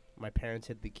 My parents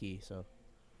hid the key, so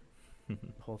the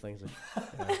whole thing's like...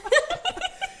 Yeah.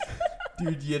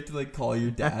 Dude, you have to like call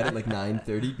your dad at like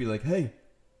 9:30, be like, hey,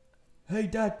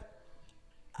 Dad.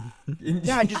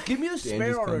 Yeah, just give me the Dan spare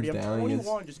just already. I'm comes down,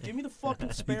 21. Just give me the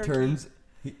fucking spare.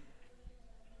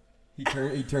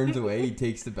 He turns away. He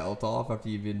takes the belt off after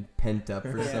you've been pent up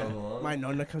for so long. My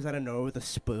Nonna comes out of nowhere with a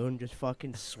spoon, just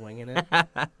fucking swinging it.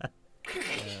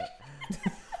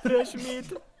 Fresh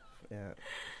meat. Yeah.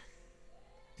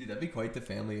 Dude, that'd be quite the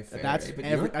family affair. That's right? But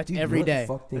every day.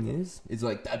 What the fuck thing is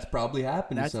like that's probably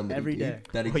happened That's to somebody. every day.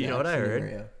 Dude. That Well, you know what I heard?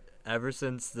 scenario. Ever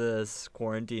since this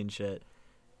quarantine shit,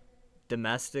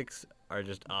 domestics are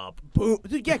just up. Boom.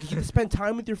 Dude, yeah, 'cause you can spend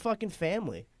time with your fucking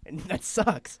family, and that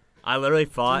sucks. I literally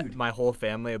fought Dude. my whole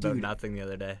family about Dude. nothing the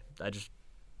other day. I just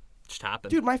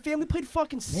happened. Dude, my family played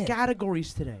fucking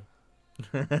categories today.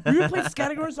 We were playing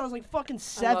categories. I was like fucking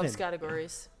 7. I love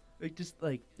categories. Like just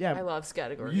like yeah. I love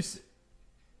categories.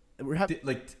 We're having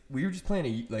We were just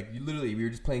playing we were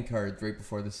just playing cards right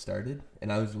before this started,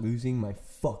 and I was losing my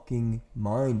fucking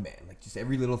mind, man. Like just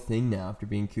every little thing now after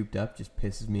being cooped up just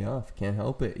pisses me off. Can't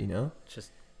help it, you know.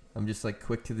 I'm just like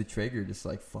quick to the trigger, just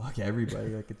like fuck everybody.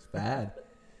 Like it's bad.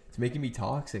 It's making me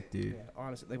toxic, dude. Yeah,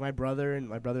 honestly, like my brother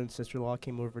and sister-in-law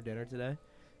came over for dinner today,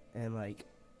 and like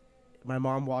my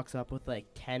mom walks up with like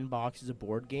 10 boxes of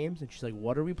board games, and she's like,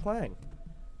 "What are we playing?"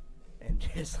 And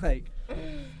just like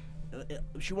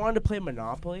she wanted to play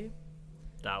Monopoly,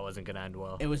 That wasn't gonna end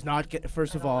well. It was not good.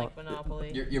 First I of don't all, like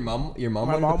Monopoly. Your mom my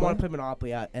wanted mom to wanted to play? play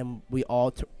Monopoly, and we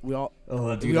all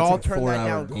Oh, dude, we that's all like a turned that 4-hour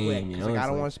down game, quick. you 'Cause, know? like, I It's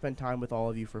don't like- want to spend time with all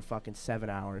of you for fucking 7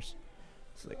 hours.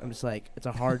 I'm just like, it's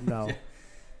a hard no.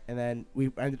 And then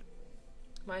we ended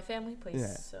My family plays Yeah.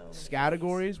 so many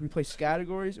Scattergories. We play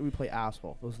Scattergories and we play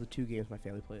Asphalt. Those are the two games my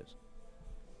family plays.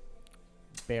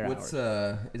 Bear What's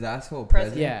hours. is Asphalt President.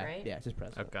 President? Yeah, right? yeah, it's just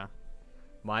President. Okay.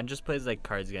 Mine just plays like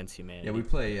Cards Against Humanity. Yeah, we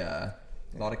play a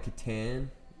lot of Catan,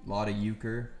 a lot of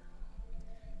Euchre,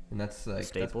 and that's like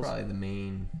Staples? that's probably the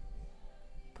main.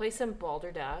 Play some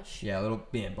Balderdash. Yeah, a little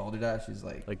man. Balderdash is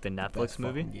like Like the the Netflix best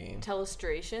movie. fucking game.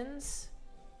 Telestrations.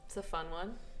 It's a fun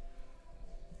one.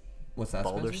 What's that?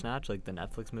 Balder Spencer? Snatch, like the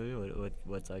Netflix movie.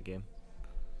 What's that game?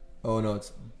 Oh no,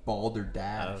 it's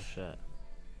Balderdash. Oh shit.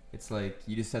 It's like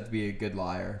you just have to be a good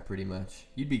liar, pretty much.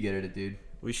 You'd be good at it, dude.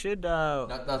 We should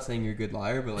Not saying you're a good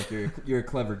liar, but like you're a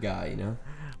clever guy, you know.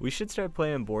 we should start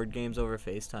playing board games over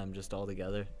FaceTime just all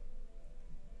together.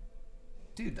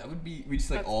 Dude, that would be. We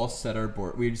just like That's- all set our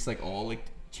board. We just like all like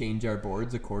change our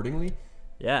boards accordingly.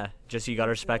 Yeah, just you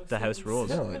gotta respect the house rules.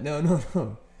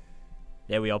 No.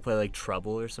 Yeah, we all play like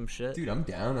Trouble or some shit. Dude, I'm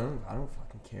down. I don't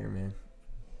fucking care, man.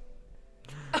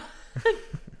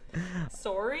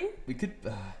 Sorry? We could.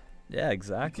 Yeah, We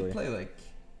exactly. could play like.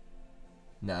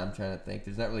 Nah, I'm trying to think.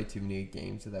 There's not really too many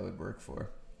games that would work for.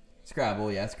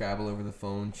 Scrabble, yeah, Scrabble over the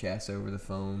phone, chess over the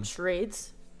phone.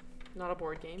 Charades. Not a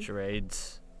board game.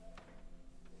 Charades.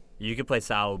 You could play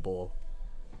Salad Bowl.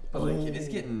 But like, it is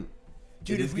getting.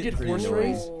 Dude, it if is we getting did pretty horse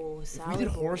annoying. race, Oh, if we salad did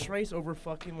bowl. horse race over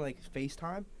fucking like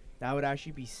FaceTime, that would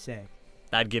actually be sick.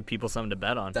 That'd give people something to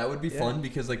bet on. That would be Yeah. fun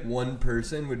because like one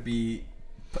person would be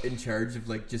in charge of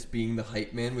like just being the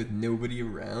hype man with nobody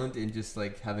around and just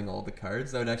like having all the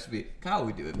cards. That would actually be Kyle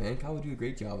would do it, man. Kyle would do a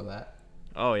great job of that.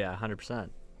 Oh yeah, 100%.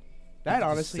 That You could just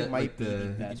honestly set, might like, be the You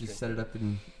best. could just right set it up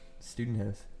in student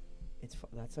house.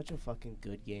 That's such a fucking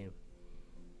good game.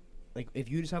 Like if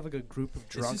you just have like a group of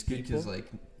It's drunk just good people, because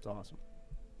like it's awesome.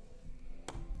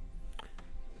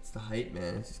 it's the hype,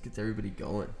 man. It just gets everybody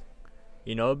going.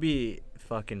 You know, it'd be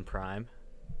fucking prime.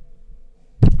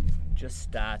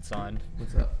 Just stats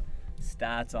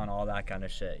on all that kind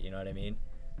of shit. You know what I mean?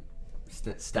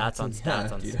 Stats on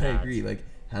stats on dude, stats. I agree. Like,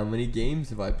 how many games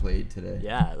have I played today?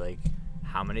 Yeah, like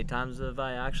how many times have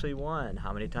I actually won?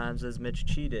 How many times has Mitch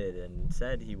cheated and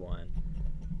said he won?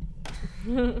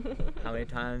 How many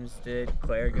times did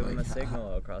Claire give him a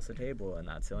signal across the table and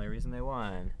that's the only reason they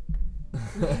won?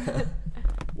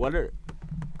 What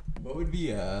would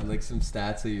be like some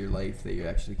stats of your life that you're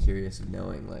actually curious of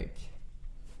knowing? Like,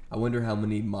 I wonder how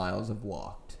many miles I've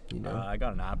walked. You know, I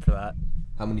got an app for that.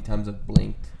 how many times I've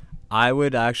blinked. I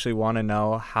would actually want to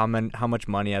know how much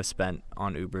money I've spent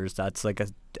on Ubers. That's like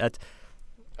that's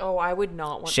Oh, I would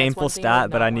not want. shameful that's one thing I stat,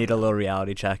 would but not I need a wanna little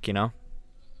reality check, you know?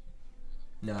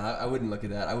 No, I wouldn't look at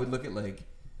that. I would look at like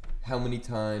how many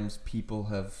times people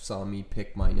have saw me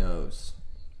pick my nose.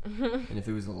 And if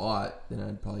it was a lot, then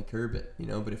I'd probably curb it, you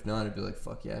know. But if not, I'd be like,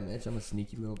 "Fuck yeah, Mitch! I'm a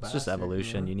sneaky little bastard." It's just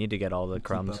evolution. You need to get all the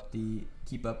crumbs.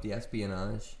 Keep up the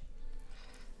espionage.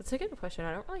 That's a good question.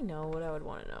 I don't really know what I would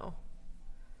want to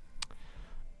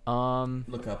know.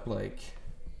 Look up like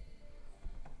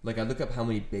I look up how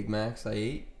many Big Macs I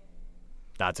ate,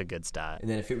 That's a good stat. and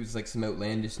then if it was like some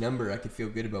outlandish number, I could feel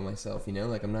good about myself, you know.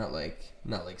 Like I'm not like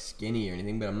skinny or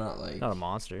anything, but I'm not like Not a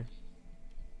monster.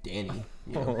 Danny.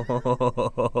 You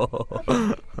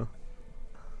know?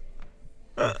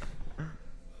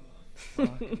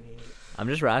 Fuck me. I'm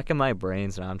just racking my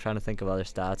brains now. I'm trying to think of other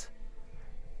stats.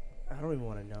 I don't even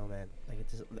want to know, man. Like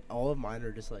it's just, all of mine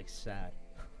are just like sad.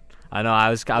 I know. I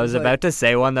was like- about to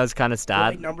say one that was kind of They're,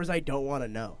 like stat. numbers I don't want to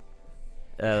know.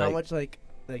 Uh, How like- much like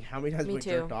how many times Me we too.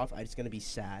 jerked off? I'm just gonna be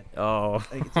sad. Oh.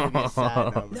 Like it's gonna be a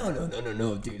sad number.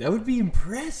 No, dude. That would be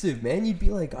impressive, man. You'd be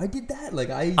like, I did that. Like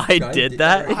I did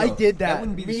that? right I now. did that. That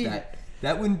wouldn't be the Me. stat.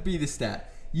 That wouldn't be the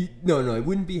stat. No, it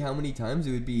wouldn't be how many times.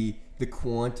 It would be the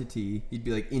quantity. You'd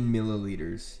be like in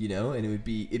milliliters, you know, and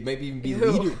it might even be Ew.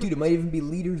 liters, dude. It might even be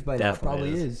liters by now. It Definitely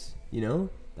probably is. is. You know,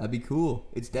 that'd be cool.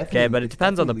 It's definitely Okay, but it it's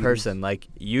depends on the definitely liters. person. Like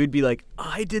you'd be like,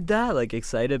 I did that, like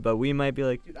excited, but we might be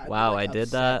like, Dude, I'd be, wow, like, I did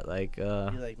upset. that. Like,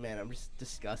 You're like, man, I'm just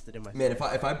disgusted in myself. Man,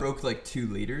 if I broke like 2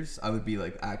 liters, I would be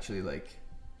like actually like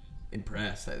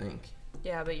impressed. I think.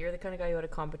 Yeah, but you're the kind of guy who had a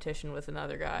competition with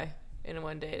another guy in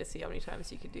one day to see how many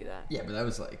times you could do that. Yeah, but that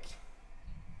was like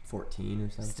 14 or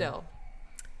something. Still,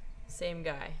 same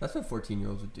guy. That's what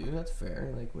 14-year-olds would do. That's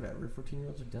fair. Like, whatever.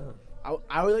 14-year-olds are dumb.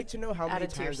 I would like to know how Add many it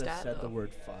to your times I stat, said the though.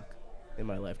 word fuck in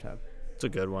my lifetime. it's a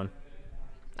good one.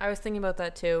 I was thinking about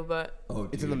that too, but Oh,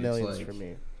 It's in the dude, millions like, for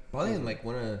me. Probably in, like,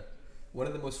 one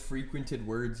of the most frequented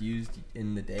words used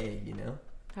in the day, you know?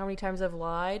 How many times I've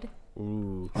lied?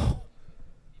 Ooh.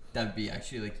 That'd be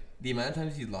actually like the amount of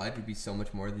times you lied would be so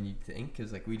much more than you'd think,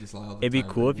 because like we just lie all the It'd be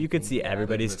time. cool like, if we you could think, see yeah, like,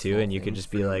 everybody's with too, small and you can things just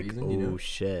for be no like, reason, oh you know?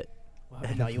 shit. Wow,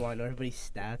 now you want to know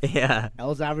everybody's stats? Yeah.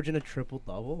 L's averaging a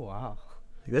triple-double? Wow.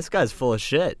 This guy's full of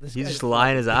shit. This He's guy's just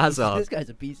lying his ass off. This guy's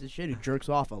a piece of shit who jerks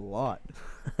off a lot.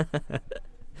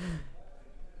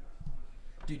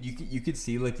 Dude, you could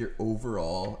see like your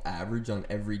overall average on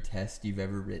every test you've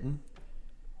ever written.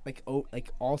 Like all I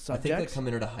subjects? think like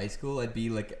coming out of high school, I'd be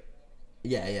like,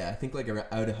 yeah. I think like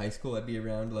out of high school, I'd be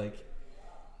around like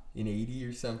an 80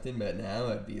 or something. But now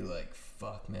I'd be like,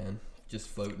 fuck, man, just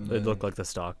floating. It'd look like the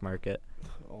stock market.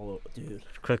 Oh, dude.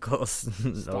 Quick little Stock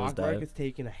nosedive. market's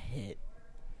taking a hit.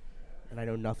 And I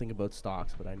know nothing about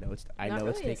stocks, but I know it's Not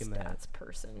it's really taking a the hit. stats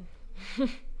person.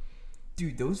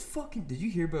 Dude, those fucking. Did you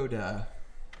hear about?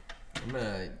 I'm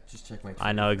gonna just check my.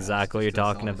 I know Twitter exactly fast, what you're just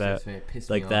 'cause talking honestly, about. it's gonna piss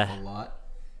Like me that- off a lot.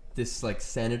 This like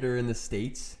senator in the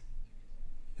States,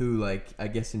 who like I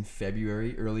guess in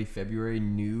early February,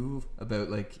 knew about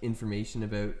like information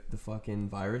about the fucking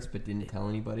virus, but didn't tell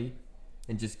anybody,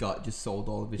 and just sold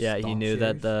all of his. Yeah, he stock knew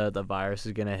that shares. the virus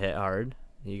is gonna hit hard.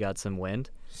 He got some wind.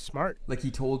 Smart. Like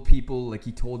he told people, like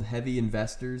he told heavy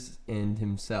investors and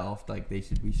himself, like we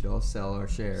should all sell our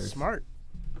shares. Smart.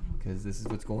 Because this is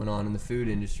what's going on in the food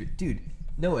industry, dude.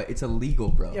 No, it's illegal,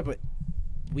 bro. Yeah, but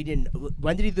we didn't.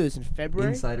 When did he do this? In February?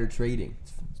 Insider trading.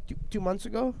 2 months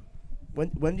ago?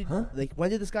 When did Huh? when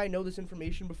did this guy know this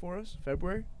information before us?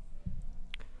 February?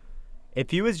 If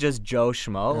he was just Joe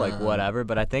Schmo, like whatever,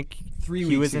 but I think 3 he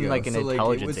weeks was in ago. like an So, it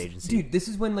intelligence was- agency. Dude, this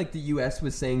is when like the U.S.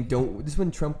 was saying this is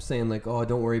when Trump's saying like, oh,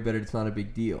 don't worry about it, it's not a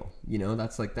big deal. You know,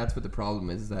 that's what the problem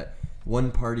is that one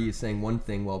party is saying one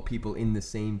thing while people in the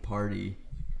same party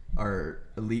are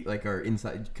elite, like are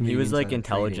inside. He was like insider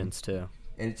intelligence trading. too.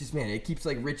 And it just, man, it keeps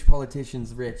like rich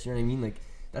politicians rich. You know what I mean? Like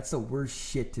that's the worst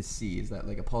shit to see is that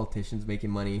like a politician's making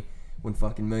money when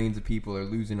fucking millions of people are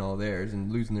losing all theirs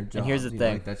and losing their jobs. And here's the you know,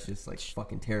 thing. like, that's just like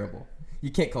fucking terrible. You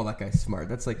can't call that guy smart.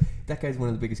 That's like that guy's one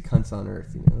of the biggest cunts on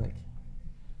earth. You know, like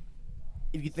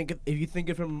If you think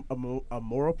it from a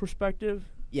moral perspective,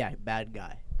 yeah, bad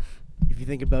guy. If you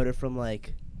think about it from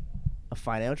like a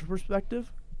financial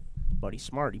perspective, but he's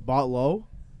smart. He bought low,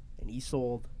 and he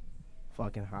sold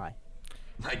fucking high.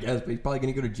 I guess, but he's probably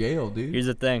gonna go to jail, dude. Here's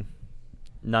the thing.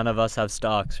 None of us have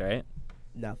stocks, right?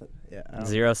 Nothing. Yeah. I don't-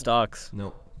 0 stocks.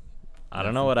 No. I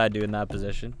don't know what I'd do in that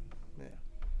position. Yeah.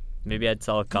 Maybe I'd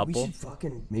sell a Dude, we couple. should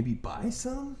fucking maybe buy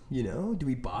some. You know, do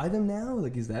we buy them now?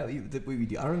 Like, is that what we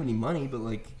do? I don't have any money, but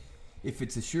like, if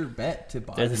it's a sure bet to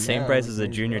buy, They're the them same now, price we as a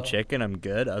might junior well. chicken. I'm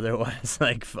good. Otherwise,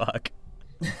 like, fuck.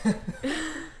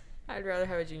 I'd rather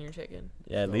have a junior chicken.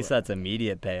 Yeah, at So, least that's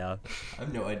immediate payoff. I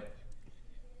have no idea.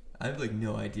 I have like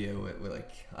no idea what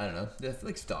like I don't know. I feel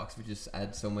like stocks would just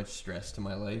add so much stress to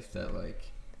my life that like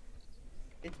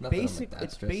It's not that I'm, basic. like, that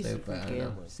It's stressed out, basically but I don't know.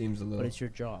 gambling, Seems a little. but it's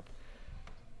your job.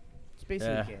 It's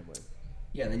basically Yeah. gambling.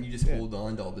 Yeah, and then you just Yeah. hold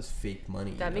on to all this fake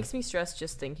money. That makes me stressed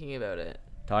just thinking about it.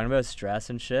 Talking about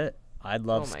stress and shit, I'd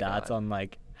love Oh my stats God. on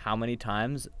like how many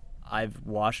times I've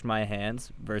washed my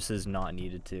hands versus not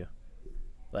needed to.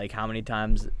 Like how many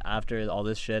times after all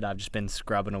this shit I've just been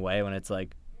scrubbing away when it's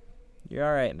like, you're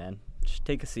all right, man. Just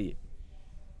take a seat.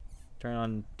 Turn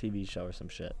on a TV show or some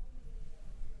shit.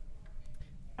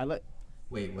 I like.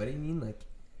 Wait, what do you mean?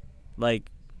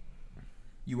 Like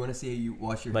You want to say you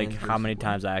wash your like hands? how many versus what?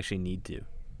 times I actually need to.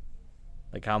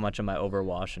 Like how much am I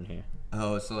overwashing here?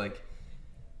 Oh, so like,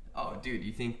 oh, dude,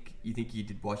 you think you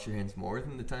did wash your hands more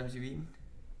than the times you've eaten?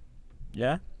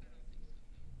 Yeah,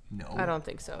 No, I don't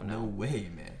think so. No No. way,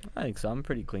 man. I think so. I'm a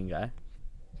pretty clean guy.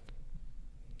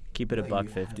 Keep it No, a you buck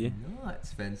have 50. Not,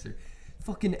 Spencer.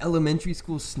 Fucking elementary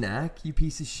school snack, you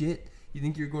piece of shit. You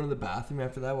think you're going to the bathroom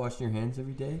after that, washing your hands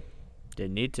every day?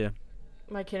 Didn't need to.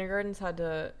 My kindergartens had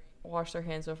to wash their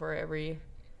hands before every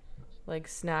like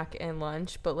snack and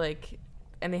lunch, but like,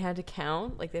 and they had to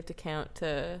count. Like they have to count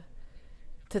to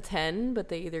 10, but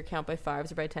they either count by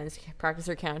 5s or by 10s to practice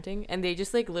their counting. And they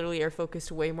just like literally are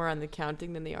focused way more on the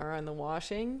counting than they are on the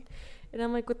washing. And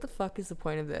I'm like, what the fuck is the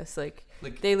point of this? Like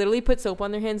they literally put soap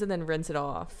on their hands and then rinse it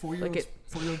off.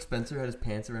 Four-year-old Spencer had his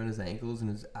pants around his ankles and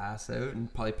his ass out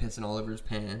and probably pissing all over his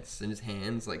pants and his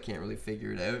hands, like can't really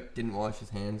figure it out. Didn't wash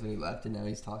his hands when he left, and now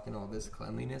he's talking all this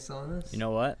cleanliness on us. You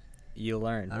know what? You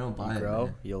learn. I don't buy you it, grow,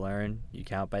 man. you learn, you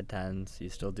count by 10s, you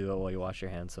still do it while you wash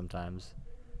your hands sometimes.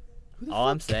 Who the All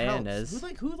I'm fuck saying counts? is-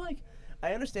 who like.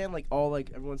 I understand like all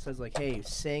like everyone says like, hey,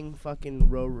 sing fucking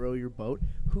row your boat.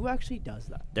 Who actually does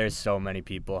that? There's so many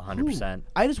people, 100%. Who?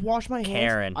 I just wash my hands.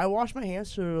 Karen. I wash my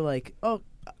hands so they're like, oh,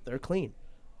 they're clean.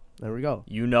 There we go.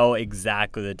 You know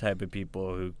exactly the type of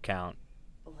people who count.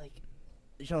 Like,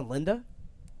 know Linda?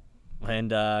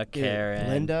 Linda, Karen.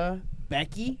 Linda,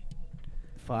 Becky.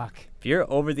 Fuck. If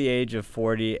you're over the age of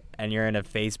 40 and you're in a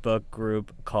Facebook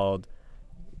group called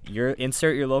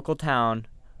insert your local town,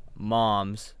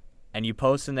 moms, and you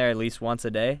post in there at least once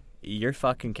a day, you're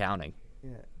fucking counting. Yeah.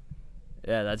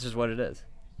 Yeah, that's just what it is.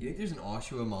 You think there's an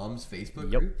Oshawa Moms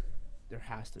Facebook Yep. group? There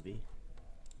has to be.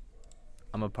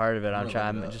 I'm a part of it. I'm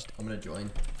gonna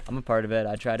join. I'm a part of it.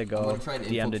 I try to I'm go gonna try and DM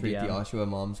to infiltrate the DM. Oshawa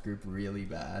Moms group really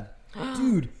bad.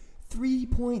 Dude,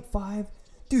 3.5.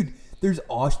 Dude, there's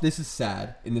this is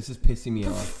sad and this is pissing me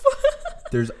off.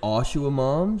 There's Oshawa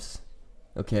Moms.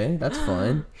 Okay, that's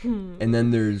fine. And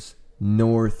then there's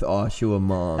North Oshawa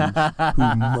Moms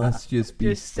who must just be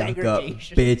Just stuck up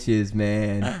segregation. bitches,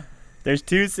 man. There's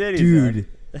 2 cities. Dude.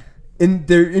 And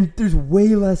there's way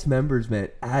less members, man.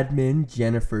 Admin,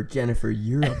 Jennifer,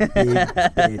 you're a big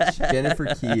bitch. Jennifer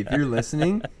Key, if you're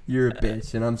listening, you're a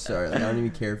bitch. And I'm sorry. Like, I don't even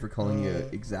care for calling you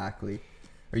exactly.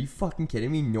 Are you fucking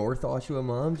kidding me? North Oshawa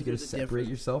Moms? You gotta There's a separate difference.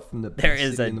 yourself from the There best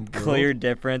is city a in the world? clear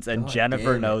difference, and God Jennifer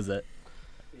damn it. knows it.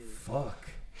 Fuck.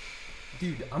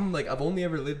 Dude, I've only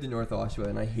ever lived in North Oshawa,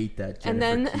 and I hate that. And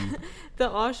Jennifer then Key. the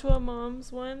Oshawa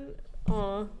Moms one.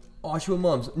 Aw. Oshawa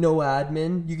Moms, no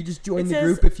admin. You can just join It the says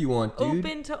group if you want, dude.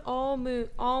 Open to all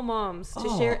moms to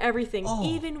Oh, share everything, oh.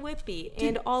 even Whitby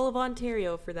and all of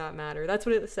Ontario for that matter. That's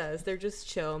what it says. They're just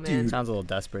chill, man. Dude. Sounds a little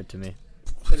desperate to me.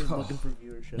 They're just looking for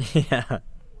viewership. Yeah.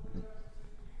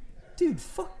 Dude,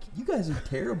 fuck. You guys are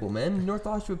terrible, man. North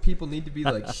Oshawa people need to be,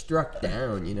 like, struck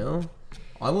down, you know?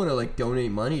 I want to, like,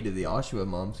 donate money to the Oshawa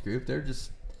Moms group. They're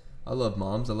just... I love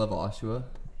moms. I love Oshawa.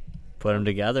 Put them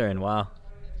together, and wow.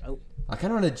 I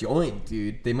kind of want to join,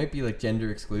 dude. They might be, like, gender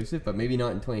exclusive, but maybe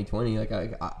not in 2020. Like,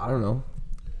 I don't know.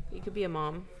 You could be a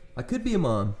mom. I could be a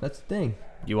mom. That's the thing.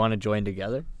 You want to join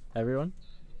together, everyone?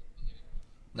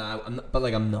 Nah, I'm not, but,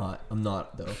 like, I'm not,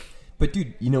 though. But,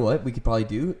 dude, you know what we could probably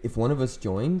do? If one of us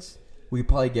joins... We could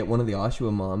probably get one of the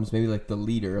Oshawa Moms, maybe like the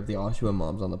leader of the Oshawa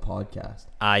Moms on the podcast.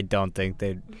 I don't think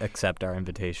they'd accept our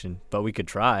invitation, but we could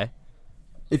try.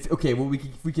 We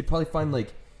could probably find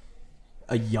like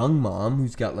a young mom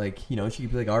who's got like, you know, she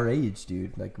could be like our age,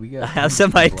 dude. Like we got. I have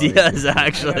some ideas,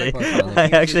 actually. I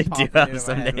actually do Popped into have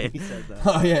some my head when names. he said that.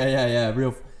 Oh yeah,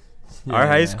 real. Our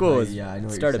high school I know what you're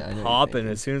started saying, I know what you're popping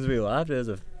thinking. as soon as we left. It was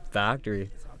a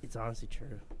factory. It's honestly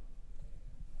true.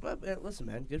 But listen,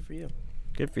 man, good for you.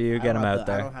 Good for you. I Get don't them have out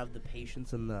the- I there. don't have the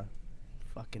patience and the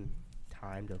fucking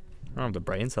time to. I don't have the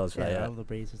brain cells for Yeah, I that don't yet. have the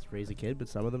brains to raise a kid, but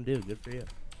some of them do. Good for you.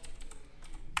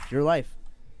 It's your life.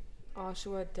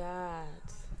 Oshawa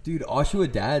dads. Dude, Oshawa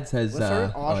Dads has. Let's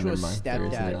start Oh, never Oshawa mind. There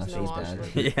isn't an stepdads. There's no Oshawa Dad.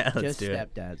 Oshawa. Yeah, let's Just do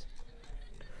it. stepdads.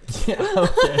 Yeah,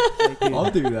 okay.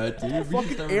 I'll do that, dude. We should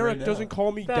Fucking start Eric right now. doesn't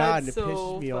call me dad, and That's it so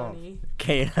pisses me off. funny.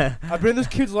 Okay. I've been in this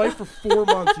kid's life for 4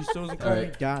 months. He still doesn't call me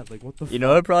Alright. dad. Like, what the You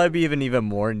know, it'd probably be even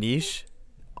more niche.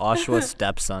 Oshawa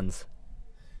stepsons.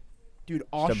 Dude,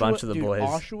 Just a Oshawa, bunch of the boys.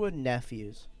 Oshawa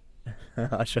nephews.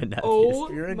 Oshawa nephews.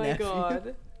 Oh You're a my nephew.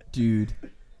 god. Dude,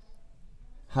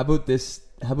 how about this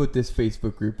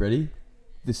Facebook group? Ready?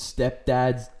 The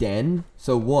Stepdad's Den.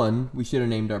 So one, we should have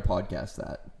named our podcast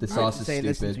that. The I've sauce been is saying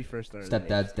this since we stupid. first started. the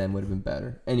Stepdad's Den would have been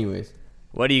better. Anyways,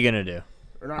 What are you going to do? name.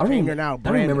 We're I not don't naming even, her now. I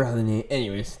don't remember how the name.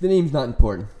 Anyways, the name's not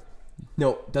important.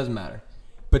 No, doesn't matter.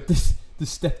 But the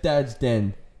Stepdad's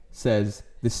Den says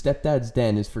the Stepdad's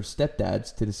Den is for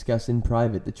stepdads to discuss in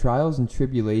private the trials and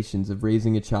tribulations of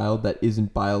raising a child that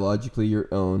isn't biologically your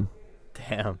own.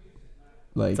 Damn.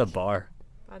 Like, It's a bar.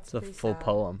 That's It's a pretty full sad.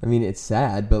 poem. I mean, it's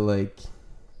sad, but like,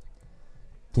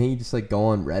 can't you just like go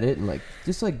on Reddit and like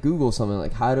just like Google something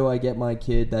like how do I get my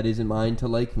kid that isn't mine to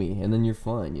like me, and then you're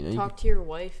fine, you know? Talk to your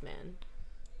wife, man.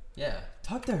 Yeah,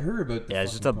 talk to her about. The Yeah,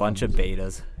 it's just fucking a bunch of problems.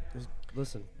 betas. Just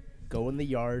listen, go in the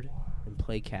yard and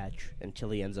play catch until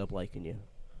he ends up liking you.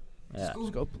 Yeah.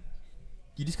 Just go.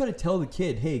 You just gotta tell the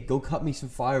kid, hey, go cut me some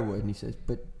firewood, and he says,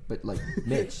 but like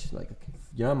Mitch, like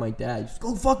you're not my dad. Just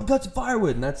go fucking cut some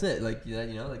firewood, and that's it. Like you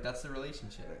know, like that's the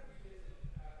relationship.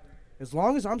 As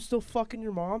long as I'm still fucking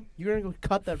your mom, you're gonna go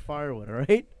cut that firewood, all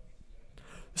right?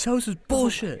 This house is Oh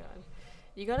bullshit. my God.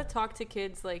 You gotta talk to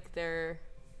kids like they're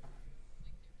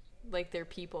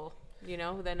people, you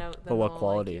know? Then But what they'll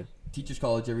quality? Like you. Teachers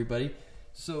College, everybody.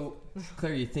 So,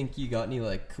 Claire, you think you got any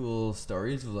like cool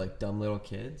stories of like dumb little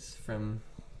kids from?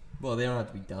 Well, they don't have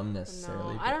to be dumb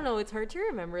necessarily. No, I don't know. It's hard to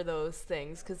remember those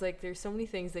things because like there's so many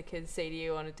things that kids say to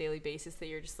you on a daily basis that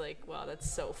you're just like, wow,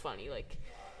 that's so funny. Like,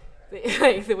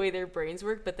 like the way their brains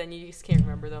work, but then you just can't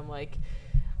remember them. Like,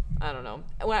 I don't know.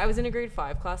 When I was in a grade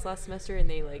 5 class last semester, and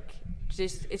they like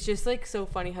it's just like so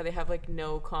funny how they have like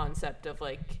no concept of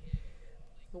like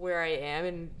where I am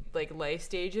in like life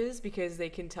stages, because they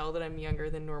can tell that I'm younger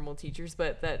than normal teachers,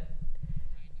 but that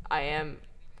I am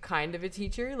kind of a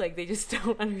teacher. Like, they just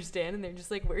don't understand, and they're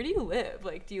just like, where do you live?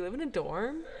 Like, do you live in a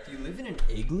dorm? Do you live in an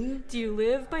igloo? Do you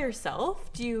live by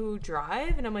yourself? Do you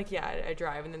drive? And I'm like, yeah, I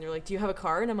drive. And then they're like, do you have a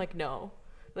car? And I'm like, no.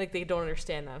 Like, they don't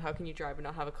understand that. How can you drive and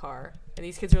not have a car? And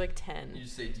these kids are like 10. You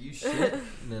just say, do you shit?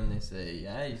 And then they say,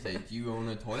 yeah. You say, do you own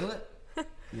a toilet?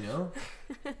 You know?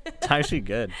 It's actually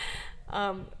good.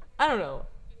 I don't know.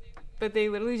 But they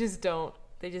literally just don't.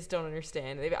 They just don't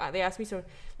understand. They ask me so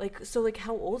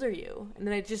how old are you? And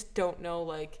then I just don't know,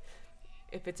 like,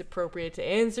 if it's appropriate to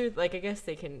answer. Like, I guess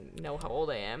they can know how old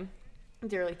I am.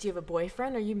 They're like, do you have a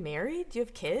boyfriend? Are you married? Do you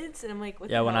have kids? And I'm like, what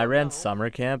the hell? When I ran No. summer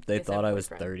camp, they Yes, I thought have I a was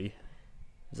boyfriend. 30.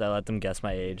 Because I let them guess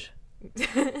my age.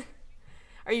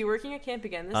 Are you working at camp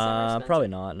again this summer, Spencer? Probably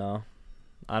not, no.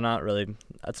 I'm not really,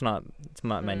 it's not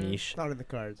my niche. Not in the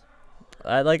cards.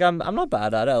 I'm not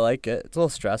bad at it. I like it. It's a little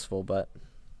stressful, but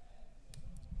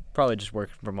probably just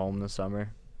working from home this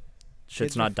summer.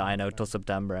 Shit's Kids are not dying fun, out till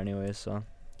September anyway, so.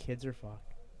 Kids are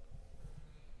fucked.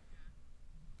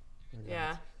 They're Yeah.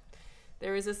 nuts.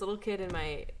 There was this little kid in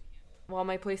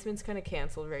my placement's kind of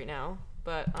canceled right now,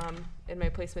 but in my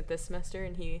placement this semester,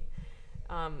 and he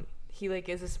like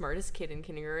is the smartest kid in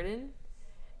kindergarten,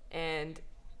 and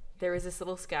there was this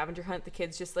little scavenger hunt. The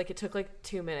kids just, like, it took like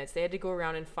 2 minutes. They had to go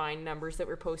around and find numbers that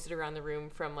were posted around the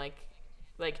room from like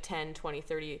 10, 20,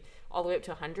 30, all the way up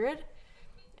to 100.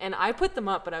 And I put them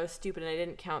up, but I was stupid and I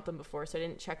didn't count them before, so I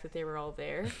didn't check that they were all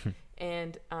there.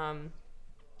 And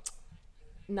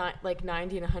not like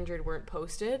 90 and 100 weren't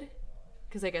posted,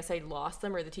 because I guess I lost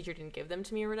them or the teacher didn't give them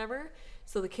to me or whatever.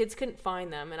 So the kids couldn't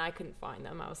find them and I couldn't find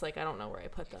them. I was like, I don't know where I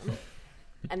put them.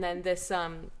 And then this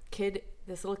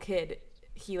little kid,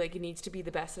 he like needs to be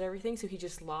the best at everything, so he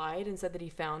just lied and said that he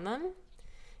found them.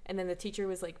 And then the teacher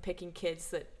was like picking kids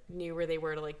that knew where they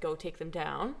were to like go take them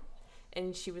down.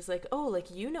 And she was like, oh,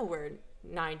 like, you know where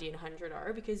 90 and 100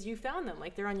 are because you found them,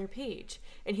 like, they're on your page.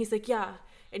 And he's like, yeah.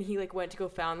 And he like went to go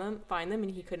find them,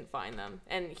 and he couldn't find them.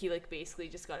 And he like basically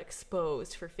just got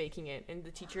exposed for faking it. And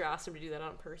the teacher asked him to do that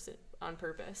on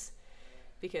purpose,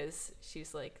 because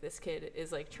she's like, this kid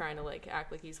is like trying to like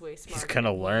act like he's way smarter. He's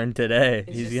gonna learn today.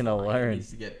 He's He's just gonna lying. He learn. needs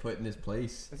to get put in his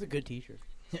place. That's a good teacher.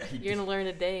 Yeah, You're gonna learn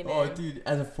a day, man. Oh, dude,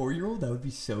 as a 4-year-old, that would be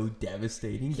so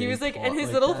devastating. He was like, and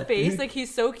his little face, like,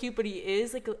 he's so cute, but he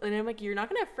is like, and I'm like, you're not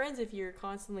gonna have friends if you're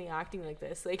constantly acting like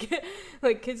this. Like,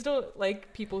 like, kids don't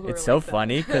like people who It's are so like that.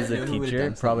 funny because the You know who would've teacher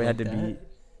done probably had to something be. like that?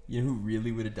 You know who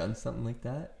really would have done something like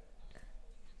that?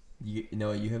 You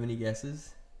know, you have any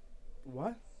guesses?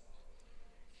 What?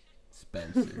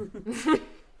 Spencer.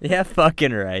 Yeah,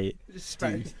 fucking right.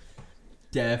 Dude,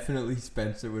 definitely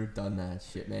Spencer would have done that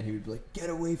shit, man. He would be like, get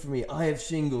away from me. I have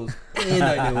shingles. And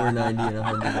I know where 90 and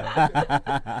 100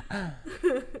 are.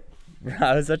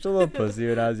 I was such a little pussy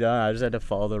when I was young. I just had to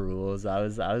follow the rules. I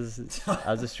was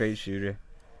a straight shooter.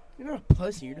 You're not a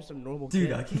pussy. You're just a normal Dude,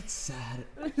 kid. I get sad.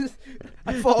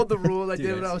 I followed the rules. I Dude,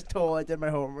 did what I I was told. I did my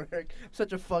homework. I'm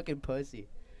such a fucking pussy.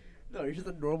 No, you're just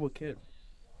a normal kid.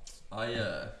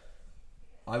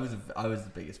 I was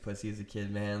the biggest pussy as a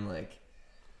kid, man. Like,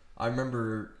 I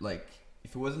remember, like,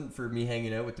 if it wasn't for me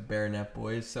hanging out with the Baronet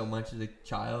boys so much as a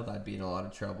child, I'd be in a lot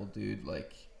of trouble, dude.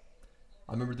 Like,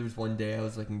 I remember there was one day I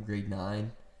was like in grade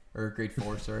 9 or grade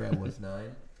 4. Sorry, I was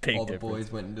 9. Big All the difference.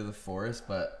 boys went into the forest,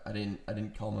 but I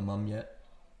didn't call my mom yet.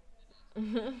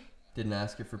 Didn't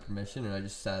ask her for permission, and I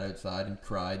just sat outside and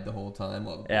cried the whole time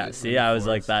while the boys Yeah, were see, in the I was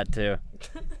like forest. that too.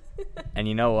 And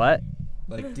you know what?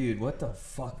 Like, dude, what the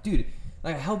fuck, dude?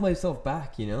 Like, I held myself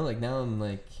back, you know. Like, now I'm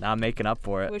like, Now I'm making up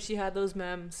for it. Wish you had those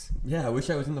memes. yeah, I wish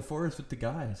I was in the forest with the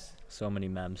guys. So many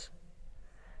memes.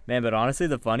 Man, but honestly,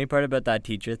 the funny part about that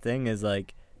teacher thing is,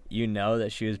 like, you know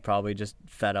that she was probably just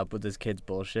fed up with this kid's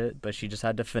bullshit, but she just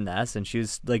had to finesse, and she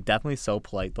was, like, definitely so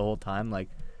polite the whole time. Like,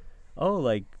 oh,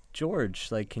 like,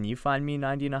 George, like, can you find me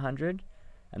 90 and 100?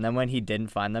 And then when he didn't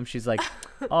find them, she's like,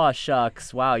 oh,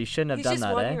 shucks, wow, you shouldn't have He's done just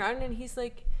that, walking eh? around and he's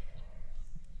like,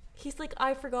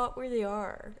 I forgot where they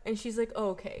are. And she's like, oh,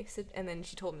 okay. And then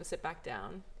she told him to sit back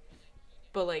down.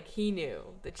 But, like, he knew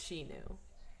that she knew.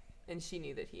 And she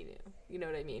knew that he knew. You know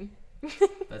what I mean?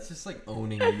 That's just like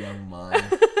owning a young mind.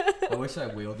 I wish I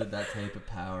wielded that type of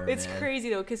power. It's man. crazy,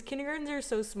 though, because kindergartens are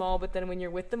so small, but then when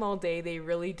you're with them all day, they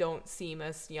really don't seem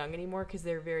as young anymore because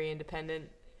they're very independent.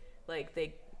 Like,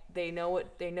 they know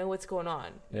what's going on,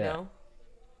 you Yeah. know?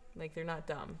 Like, they're not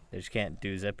dumb. They just can't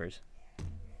do zippers.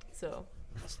 So,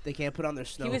 They can't put on their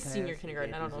snow he was pants. senior They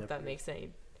kindergarten. I can't don't know do if that zippers. makes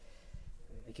any...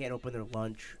 They can't open their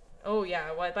lunch. Oh,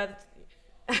 yeah. Why?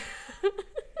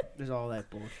 There's all that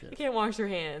They bullshit. can't wash their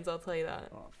hands, I'll tell you that.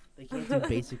 Oh, they can't do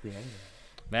basically anything.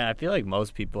 Man, I feel like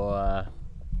most people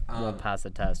won't pass the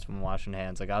test when washing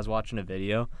hands. Like, I was watching a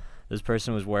video. This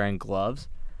person was wearing gloves,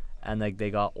 and like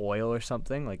they got oil or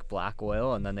something, like black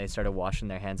oil, and then they started washing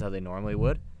their hands how they normally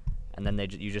would, and then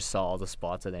you just saw all the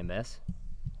spots that they miss.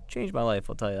 Changed my life,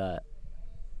 I'll tell you that.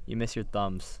 You miss your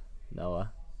thumbs,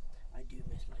 Noah. I do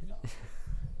miss my thumbs.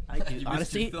 I do.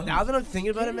 Honestly, now that I'm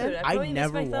thinking about it, man, I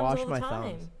never wash my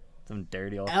thumbs. Some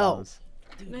dirty old thumbs.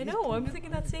 Dude, I know. I'm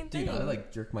thinking that same thing. Dude, I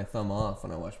like jerk my thumb off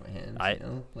when I wash my hands. You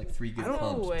know, like 3 good No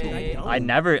pumps. way. I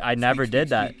never did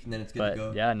that. And then it's good But to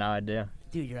go. yeah, now I do.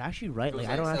 Dude, you're actually right. Like,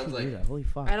 Goes I don't like- actually sounds do like- that. Holy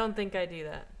fuck. I don't think I do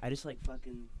that. I just like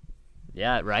fucking.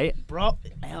 Yeah, right. Bro,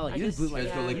 hell, I you just- blew You my.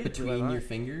 guys go like you blew my between mind. your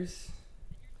fingers.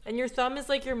 And your thumb is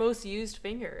like your most used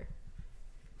finger.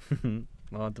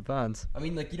 Well, it depends. I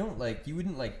mean, like you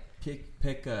wouldn't like pick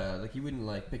you wouldn't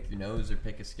like pick your nose or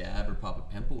pick a scab or pop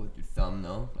a pimple with your thumb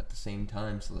though at the same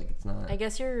time. So like it's not. I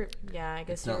guess you're. Yeah, I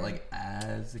guess It's not like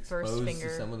as exposed to finger.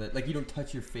 some of the like you don't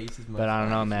touch your face as much. But I don't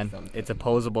as know, your man. thumb It's touches.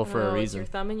 opposable for a It's reason. your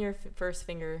thumb and your first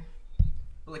finger.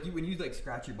 But like when you like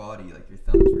scratch your body, like your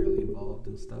thumb's rarely involved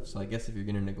and stuff. So I guess if you're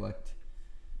gonna neglect.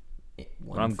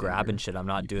 When I'm grabbing shit, I'm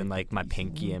not doing like my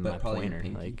pinky and my pointer.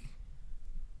 Like.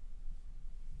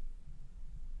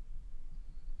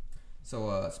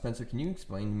 So Spencer, can you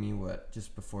explain to me what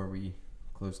just before we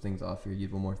close things off here, you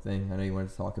have one more thing I know you wanted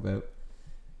to talk about,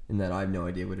 and that I have no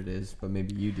idea what it is, but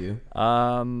maybe you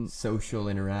do. Social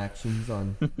interactions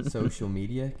on social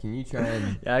media. Can you try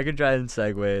and? Yeah, I could try and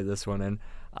segue this one in.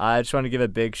 I just want to give a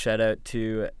big shout out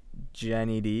to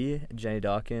Jenny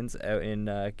Dawkins out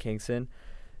in Kingston.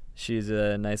 She's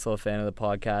a nice little fan of the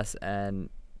podcast, and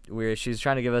she's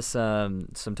trying to give us some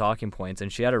talking points,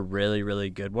 and she had a really, really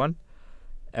good one.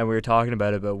 And we were talking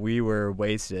about it, but we were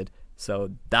wasted. So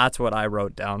that's what I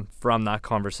wrote down from that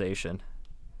conversation.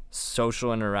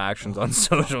 Social interactions on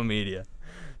social media.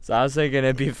 So I was thinking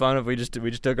it'd be fun if we just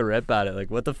took a rip at it. Like,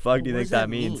 what the fuck do you think that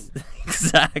means?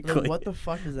 Exactly. Like, what the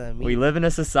fuck does that mean? We live in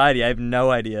a society. I have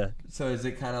no idea. So is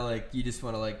it kind of like you just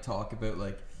want to like talk about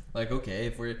like okay,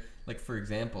 if we're like for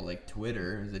example like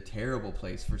Twitter is a terrible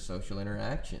place for social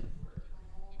interaction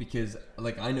because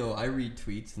like I know I read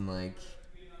tweets and like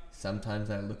sometimes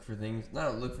I look for things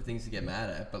to get mad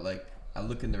at, but like I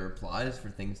look in the replies for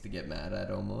things to get mad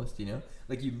at almost, you know?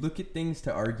 Like you look at things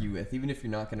to argue with, even if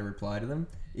you're not going to reply to them,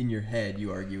 in your head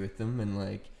you argue with them and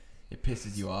like it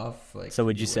pisses you off. Like, so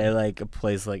would you say like a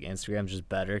place like Instagram is just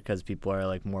better because people are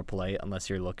like more polite unless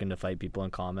you're looking to fight people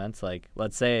in comments? Like,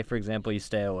 let's say for example you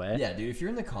stay away. Yeah, dude. If you're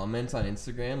in the comments on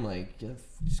Instagram, like just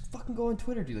fucking go on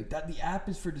Twitter, dude. Like that, the app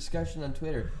is for discussion on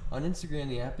Twitter. On Instagram,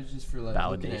 the app is just for like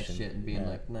looking at shit and being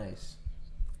like nice.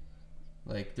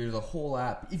 Like there's a whole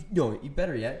app.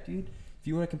 Better yet, dude. If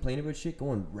you want to complain about shit, go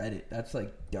on Reddit. That's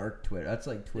like dark Twitter. That's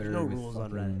like Twitter. There's no with rules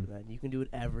on Reddit, man. You can do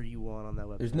whatever you want on that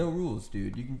website. There's no rules,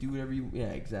 dude. You can do whatever you. Yeah,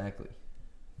 exactly.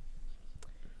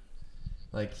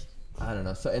 Like I don't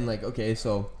know. So and like okay,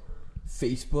 so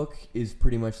Facebook is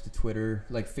pretty much the Twitter.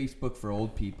 Like Facebook for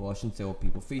old people. I shouldn't say old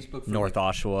people. Facebook for North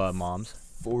like Oshawa moms.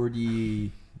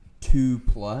 42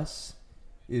 plus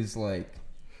is like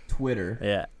Twitter.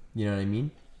 Yeah. You know what I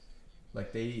mean?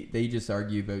 Like they just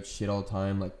argue about shit all the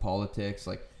time, like politics,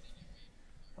 like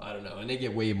I don't know, and they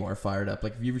get way more fired up.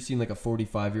 Like have you ever seen like a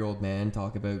 45-year-old man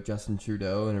talk about Justin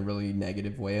Trudeau in a really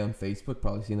negative way on Facebook?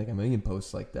 Probably seen like a million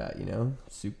posts like that, you know?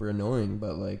 Super annoying,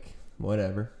 but like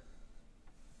whatever.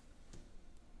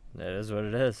 It is what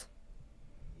it is.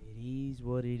 It is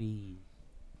what it is.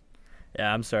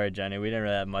 Yeah, I'm sorry, Jenny. We didn't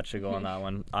really have much to go on that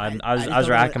one. I just was don't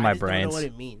racking know my I just brains. don't know what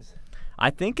it means. I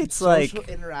think it's social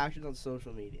interactions on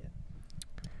social media.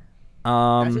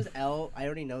 That's just L. I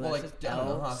already know that. Well, That's like, just I don't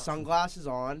know, L. huh? Sunglasses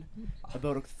on.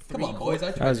 About a Come on, boys. I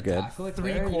That tried was to good. tackle it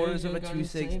 3 there. quarters You of a got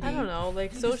insane. 260. I don't know,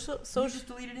 like You social. just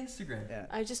deleted Instagram. Yeah.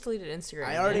 I just deleted Instagram.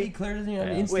 I already- Claire doesn't have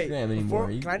Yeah. Instagram Wait, anymore.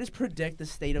 can I just predict the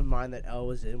state of mind that L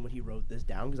was in when he wrote this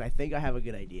down? Because I think I have a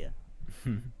good idea.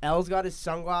 L's got his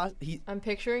sunglasses. I'm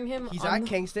picturing him. He's on at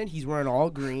Kingston. He's wearing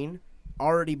all green.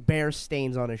 Already bare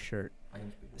stains on his shirt.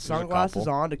 Sunglasses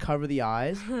couple. on to cover the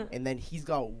eyes. And then he's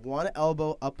got one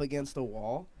elbow up against the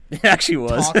wall. It actually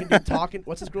was. Talking.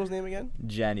 What's this girl's name again?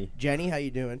 Jenny. Jenny, how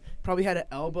you doing? Probably had an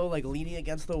elbow like leaning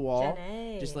against the wall.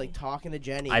 Jenny. Just like talking to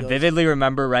Jenny. I He goes- vividly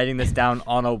remember writing this down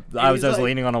on a. and I was he's like-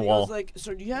 leaning on a he wall. goes like,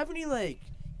 so do you have any like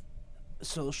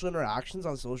social interactions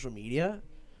on social media?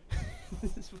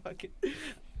 This fucking.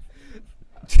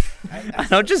 I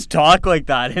don't just talk like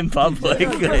that in public. You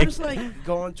like- just like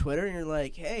go on Twitter and you're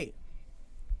like, hey,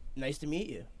 nice to meet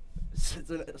you. It's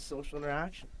a social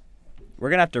interaction. We're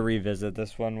gonna have to revisit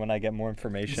this one when I get more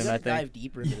information. I think. Dive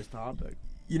deeper into this topic.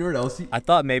 You know what else? I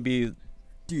thought maybe.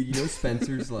 Dude, you know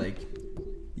Spencer's like,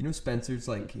 You know Spencer's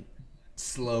like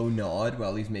slow nod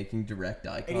while he's making direct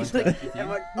eye And he's contact like, with and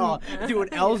you. like, oh, dude,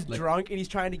 when L's Like- drunk and he's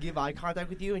trying to give eye contact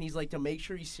with you, and he's like, to make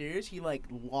sure he's serious, he like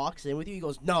locks in with you. He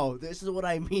goes, "No, this is what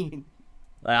I mean."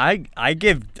 Like,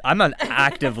 I'm an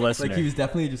active listener. Like he was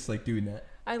definitely just like doing that.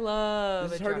 I love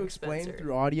This is a hard to drunk explain Spencer.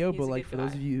 through audio, He's but a like good for those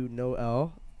guy. of you who know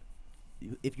L,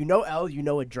 if you know L, you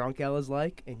know what drunk L is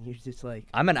like, and you're just like,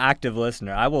 I'm an active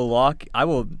listener. I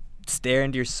will stare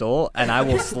into your soul, and I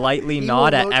will slightly he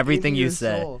nod will at look everything into you your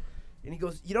say. soul. And he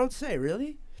goes, "You don't say,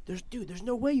 really? There's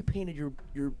no way you painted your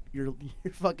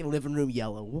fucking living room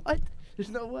yellow. What? There's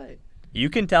no way." You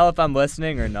can tell if I'm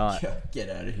listening or not. Yeah, get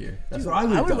out of here. That's Dude, what I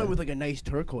would I have would done. went with like a nice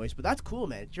turquoise, but that's cool,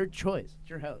 man. It's your choice. It's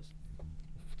your house.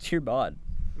 It's your bod.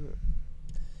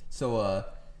 So,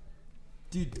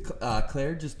 dude,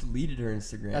 Claire just deleted her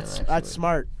Instagram. That's actually.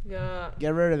 smart. Yeah.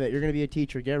 Get rid of it. You're gonna be a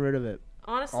teacher. Get rid of it.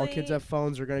 Honestly, All kids have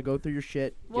phones. They're gonna go through your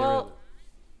shit. Get rid of well,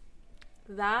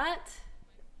 that,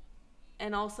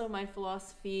 and also my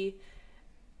philosophy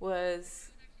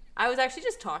was, I was actually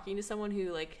just talking to someone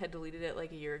who like had deleted it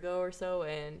like a year ago or so,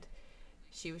 and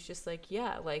she was just like,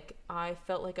 yeah, like I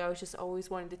felt like I was just always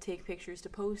wanting to take pictures to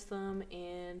post them,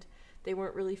 and they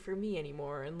weren't really for me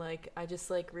anymore. And like I just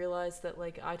like realized that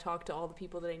like I talk to all the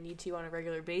people that I need to on a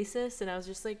regular basis, and I was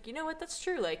just like, you know what, that's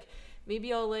true. Like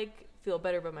maybe I'll like feel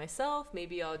better about myself.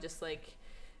 Maybe I'll just like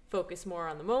focus more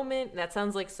on the moment. That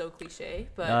sounds like so cliche,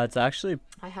 but No, it's actually.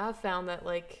 I have found that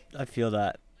like, I feel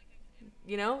that.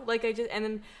 you know, like I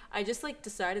just like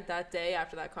decided that day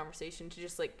after that conversation to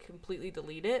just like completely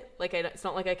delete it. Like it's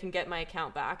not like I can get my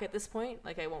account back at this point.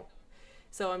 Like I won't.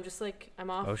 So I'm just like, I'm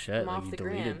off. Oh, shit, I'm like off you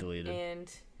the deleted. and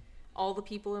all the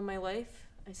people in my life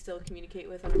I still communicate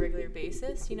with on a regular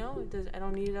basis. You know, I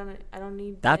don't need it on. I don't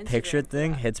need That Instagram picture for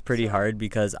thing that. hits pretty So- hard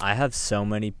because I have so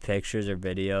many pictures or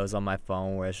videos on my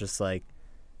phone where it's just like,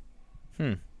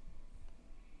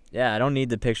 yeah, I don't need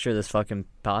the picture of this fucking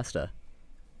pasta.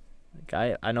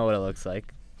 Like I know what it looks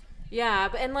like. Yeah,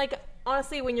 but and like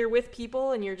honestly, when you're with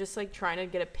people and you're just like trying to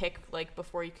get a pic like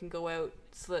before you can go out,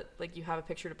 so that like you have a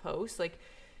picture to post. Like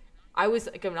I was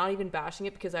like, I'm not even bashing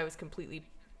it because I was completely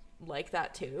like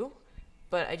that too.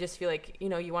 But I just feel like, you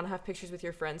know, you want to have pictures with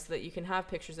your friends so that you can have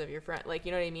pictures of your friend. Like,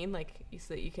 you know what I mean? Like,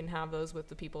 so that you can have those with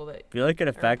the people that. I feel like it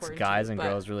affects important guys to you, and but-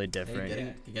 girls really Hey,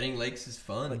 different. getting likes is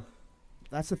fun. Like,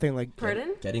 that's the thing. Like,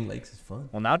 Pardon? Getting likes is fun.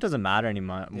 Well, now it doesn't matter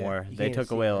anymore. you They can't took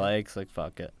see away that. likes. Like,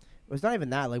 fuck it. it's not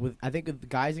even that. Like, I think with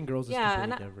guys and girls, it's Yeah,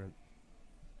 completely and different.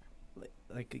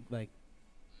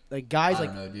 Like guys, I like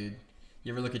don't know, dude.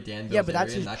 You ever look at Dan yeah, but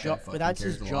that's Bilzerian? his That guy job. fucking But that's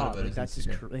his cares a lot job. about Like, that's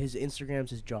Instagram. his Instagram's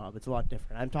his job. It's a lot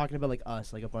different. I'm talking about like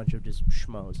us, like a bunch of just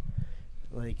schmoes.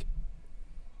 Like,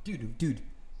 Dude,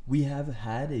 we have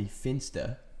had a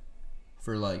Finsta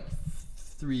for like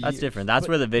 3 years. That's different. That's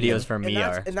where the videos for and me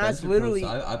that's, are. and that's Spencer literally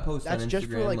posts- I post that's on just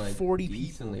for Instagram, like 40 people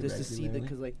decently just to see that, regularly.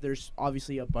 because like there's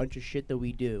obviously a bunch of shit that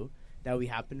we do that we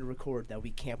happen to record that we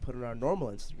can't put on our normal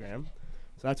Instagram,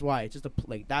 so that's why it's just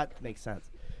like that makes sense.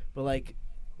 But like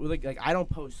I don't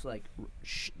post like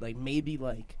maybe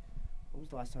like, when was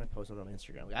the last time I posted on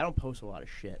Instagram? Like, I don't post a lot of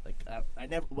shit. Like I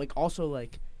never like, also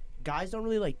like guys don't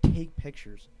really like take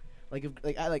pictures. Like if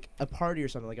like I like a party or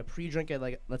something, like a pre-drink at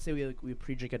like, let's say we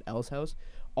pre-drink at Elle's house,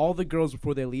 all the girls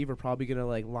before they leave are probably gonna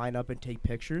like line up and take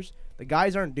pictures. The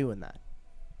guys aren't doing that.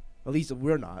 At least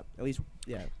we're not. At least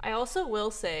yeah. I also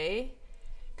will say,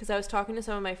 because I was talking to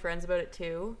some of my friends about it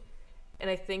too, and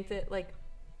I think that like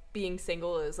being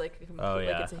single is like a complete, Oh, like,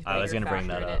 yeah. it's a I was bigger gonna bring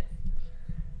factor that in up. it.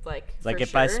 Like Like for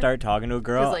if I sure. start talking to a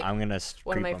girl, 'Cause, like, I'm gonna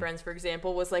One of creep my 'em. friends, for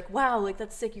example, was like, "Wow, like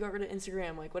that's sick. You got rid of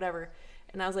Instagram, like whatever."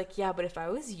 And I was like, "Yeah, but if I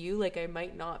was you, like I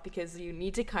might not, because you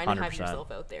need to kind of have 100%.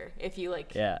 yourself out there if you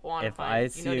like Yeah. want to If find." I you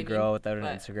see know what a I mean? girl without an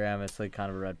But- Instagram, it's like kind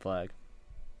of a red flag.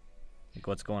 Like,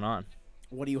 what's going on?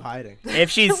 What are you hiding? If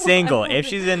she's single, if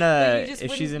she's in Like, a you just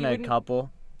if she's wouldn't- in you a wouldn't-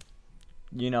 couple,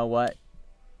 you know what?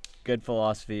 Good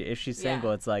philosophy. If she's Yeah.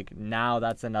 single, it's like now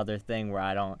that's another thing where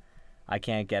I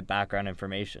can't get background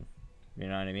information. You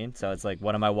know what I mean? So it's like,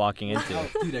 what am I walking into?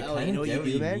 Dude, I Oh, kind you know of what get you what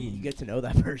do, you man? mean. You get to know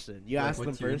that person. You Like, ask them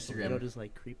what's your first. You Instagram? don't just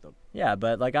like creep them. Yeah,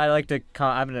 but like I like to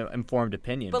have an informed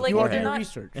opinion. But, like, You want if to you're do not-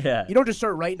 research. Yeah. You don't just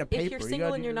start writing a paper. If you're You single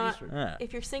gotta and do you're the not, research. Yeah.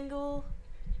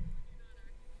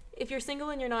 if you're single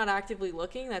and you're not actively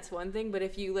looking, that's one thing. But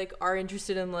if you like are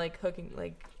interested in like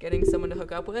getting someone to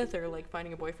hook up with, or like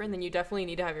finding a boyfriend, then you definitely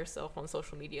need to have yourself on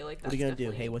social media. Like, What that's are you gonna do?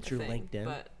 definitely Hey, what's a your thing, LinkedIn?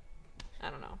 But I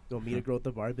don't know. Go meet a girl at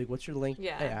the bar. Be like, what's your link?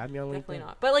 Yeah, Hey, add me on LinkedIn. definitely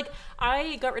not. But like,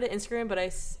 I got rid of Instagram, but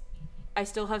I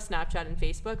still have Snapchat and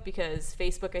Facebook, because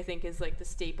Facebook, I think, is like the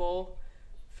staple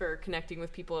for connecting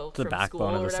with people the from backbone school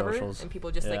of or the whatever, socials. and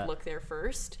people just Yeah. like look there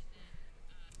first.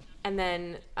 And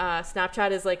then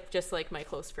Snapchat is like just like my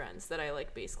close friends that I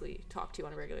like basically talk to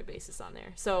on a regular basis on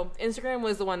there. So Instagram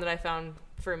was the one that I found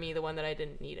for me, the one that I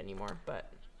didn't need anymore.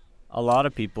 But A lot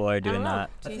of people are I don't doing know.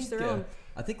 that. To each their own.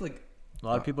 I think like A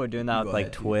lot of people are doing that with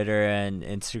like Twitter and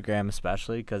Instagram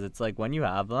especially, because it's like when you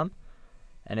have them,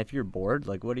 and if you're bored,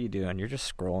 like what are you doing? You're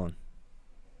just scrolling.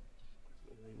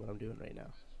 What I'm doing right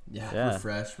now. Yeah.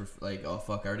 Refresh. Like, oh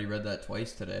fuck, I already read that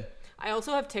twice today. I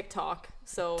also have TikTok,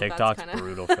 so TikTok's that's kinda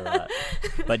brutal for that.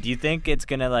 But do you think it's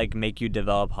gonna like make you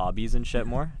develop hobbies and shit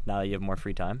more now that you have more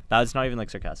free time? That's not even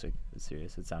like sarcastic. It's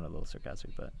serious. It sounded a little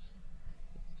sarcastic, but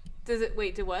Does it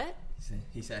wait? Do what?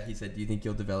 He said. Do you think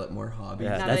you'll develop more hobbies?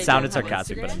 yeah, Now that that I sounded don't have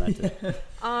sarcastic, but I meant it.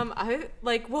 I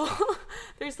like well,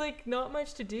 there's like not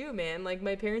much to do, man. Like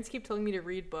my parents keep telling me to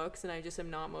read books, and I just am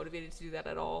not motivated to do that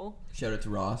at all. Shout out to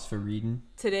Ross for reading.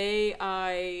 Today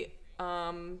I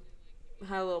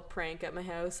had a little prank at my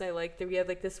house. We had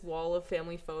like this wall of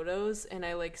family photos, and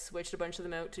I like switched a bunch of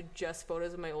them out to just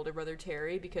photos of my older brother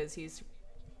Terry because he's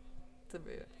the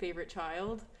favorite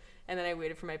child. And then I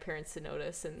waited for my parents to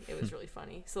notice, and it was really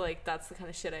funny. So like that's the kind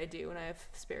of shit I do when I have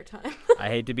spare time. I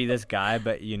hate to be this guy,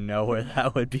 but you know where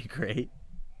that would be great?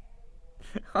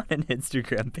 On an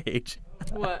Instagram page.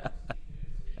 What?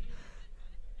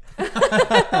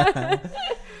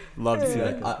 Love to see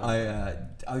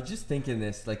that. I was just thinking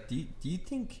this. Like, do you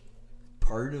think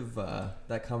part of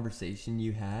that conversation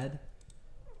you had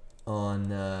on?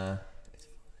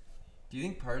 Do you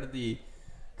think part of the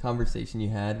conversation you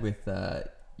had with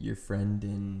your friend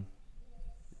in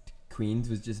Queens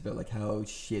was just about like how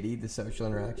shitty the social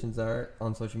interactions are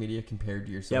on social media compared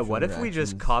to your social What if we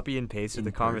just interactions copy and pasted the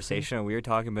in conversation and we were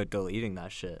talking about deleting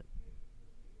that shit?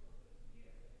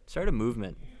 Start a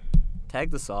movement.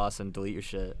 Tag the sauce and delete your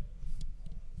shit.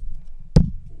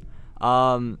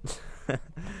 Talking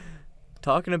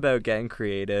about getting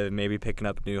creative, maybe picking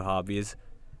up new hobbies.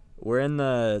 We're in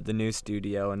the new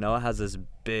studio, and Noah has this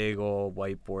big old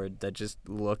whiteboard that just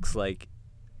looks like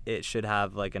it should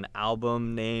have like an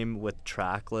album name with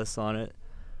track lists on it.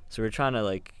 So we're trying to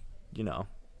like,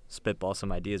 spitball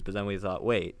some ideas, but then we thought,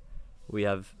 wait, we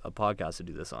have a podcast to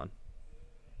do this on.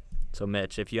 So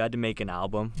Mitch, if you had to make an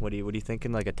album, what do you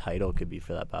thinking like a title could be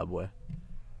for that bad boy?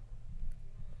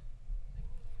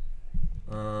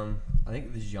 I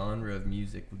think the genre of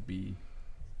music would be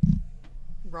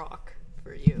Rock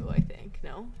for you, I think.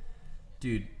 No?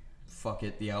 dude, fuck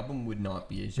it. The album would not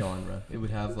be a genre. It would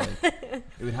have it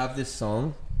would have this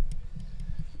song.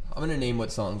 I'm gonna name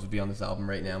what songs would be on this album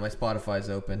right now. My Spotify's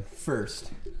open.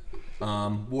 First,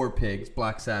 War Pigs,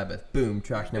 Black Sabbath. Boom,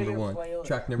 track number 1.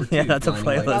 Track number 2. Yeah, that's a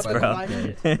Blinding Lights playlist, by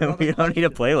bro. Dead. We don't need a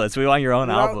playlist. We want your own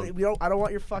album. I don't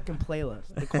want your fucking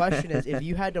playlist. The question is, if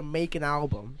you had to make an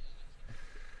album.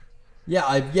 Yeah,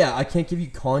 I can't give you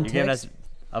context. You're giving us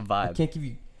a I vibe. can't give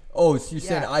you. Oh, so you're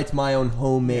saying it's my own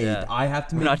homemade. Yeah. I have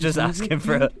to We're make not this just music, asking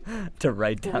for dude? to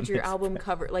write What down. would your this. album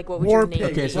cover? Like, what would War your name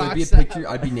Pigs. be? Okay, so it'd Black be a Sabbath. picture.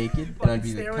 I'd be naked, and I'd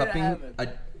be like Stairway to cupping. Heaven.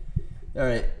 All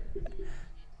right.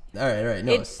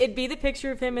 No, It'd be the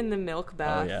picture of him in the milk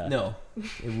bath. Oh, yeah. no,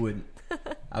 it wouldn't.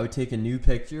 I would take a new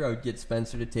picture. I would get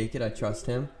Spencer to take it. I trust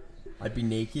him. I'd be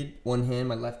naked. One hand,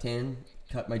 my left hand,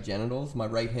 cut my genitals. My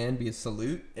right hand be a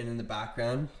salute, and in the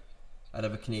background, I'd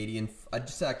have a Canadian. I'd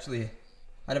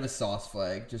have a sauce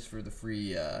flag just for the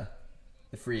free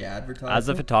advertising. As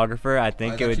a photographer, I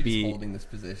think it would just be. holding this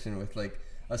position with like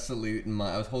a salute and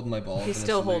I was holding my balls. He's in a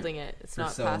still salute holding it. It's for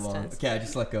not so past long. tense. Okay, I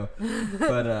just let go.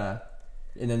 But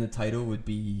and then the title would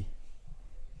be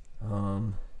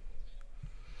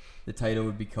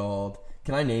called.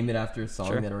 Can I name it after a song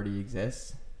Sure. that already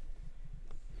exists?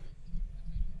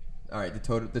 All right,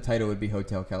 the title would be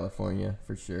Hotel California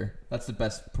for sure. That's the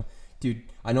best. Dude,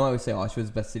 I know I would say Oshawa is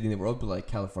the best city in the world, but like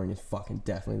California is fucking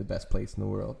definitely the best place in the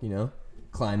world. You know,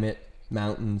 climate,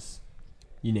 mountains,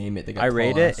 you name it. They got I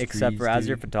rate tall-ass it, except trees, for as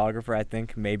your dude. photographer, I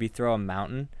think maybe throw a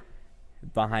mountain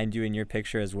behind you in your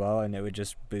picture as well, and it would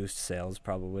just boost sales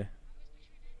probably.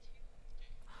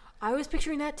 I was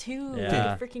picturing that too.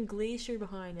 Yeah. With a freaking glacier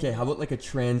behind it. Okay, how about like a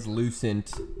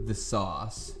translucent the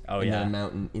sauce? Oh, and then yeah. a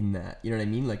mountain in that. You know what I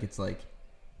mean? Like it's like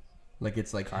Kind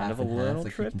half of a and little half,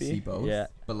 like you can trippy. see both. Yeah.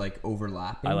 But like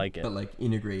overlapping. I like it. But like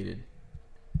integrated.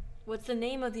 What's the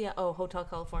name of the Hotel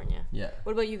California? Yeah.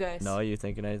 What about you guys? No, you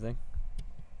thinking anything?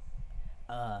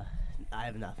 I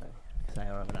have nothing. 'Cause I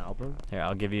don't have an album. Here,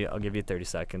 I'll give you 30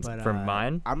 seconds. But, For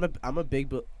mine, I'm a big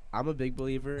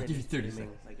believer in Give you 30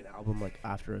 naming like an album like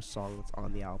after a song that's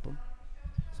on the album.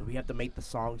 So we have to make the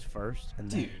songs first,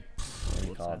 and then Dude. what do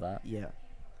you call that? Yeah.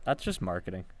 That's just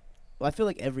marketing. Well, I feel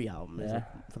like every album is Yeah.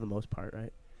 like, for the most part,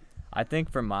 right? I think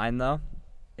for mine though,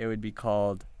 it would be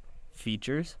called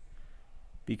Features,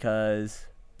 because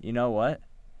you know what?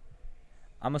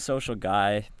 I'm a social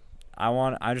guy.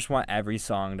 I just want every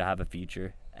song to have a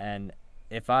feature. And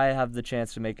if I have the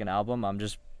chance to make an album, I'm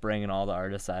just bringing all the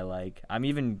artists I like. I'm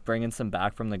even bringing some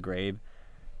back from the grave.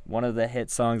 One of the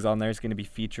hit songs on there is going to be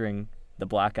featuring the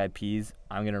Black Eyed Peas.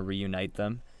 I'm going to reunite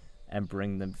them and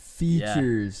bring them.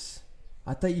 Features. Yeah.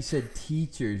 I thought you said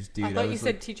teachers, dude. I thought you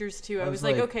said teachers too. I was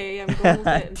like, okay, I'm going with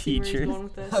it and see where he's going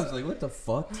with this. I was like, what the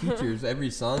fuck? Teachers.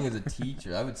 Every song is a teacher.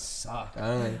 That would suck. I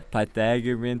don't know.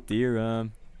 Pythagorean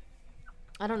theorem.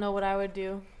 I don't know what I would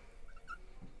do.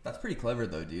 That's pretty clever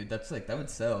though, dude. That's like, that would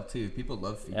sell too. People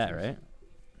love features. Yeah, right?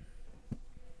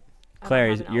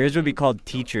 Claire, yours would be called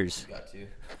Teachers. You got to.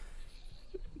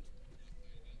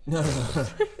 No,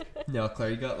 no,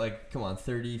 Claire, you got like, come on,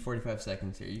 30, 45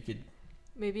 seconds here. You could.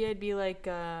 Maybe I'd be like,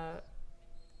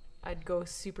 I'd go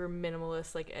super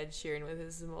minimalist like Ed Sheeran with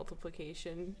his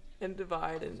multiplication and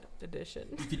divide and addition.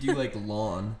 You could do like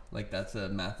lawn, like that's a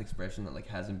math expression that like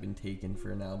hasn't been taken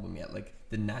for an album yet, like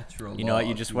the natural. You know what?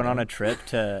 You just went on a trip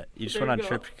to. You just went on a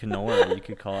trip to Kenora. You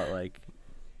could call it like.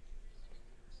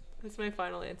 That's my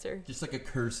final answer. Just like a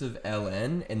cursive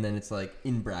LN, and then it's like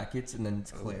in brackets, and then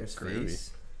it's Claire's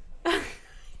face.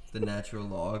 The natural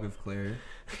log of Claire.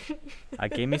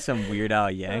 That gave me some Weird Al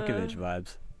Yankovic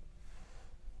vibes.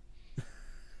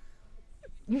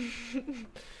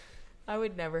 I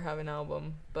would never have an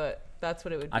album, but that's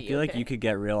what it would be. I feel like you could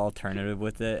get real alternative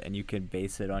with it, and you could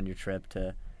base it on your trip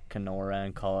to Kenora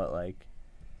and call it like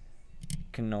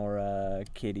Kenora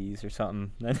Kitties or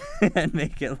something, and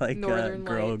make it like a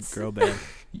girl band.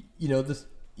 You know this.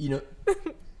 You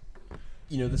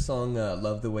know the song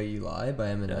 "Love the Way You Lie" by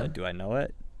Eminem. Do I know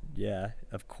it? Yeah,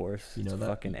 of course. You know it's that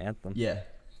fucking anthem. Yeah,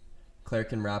 Claire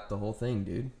can rap the whole thing,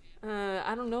 dude.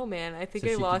 I don't know, man. I think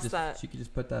So I lost that. She could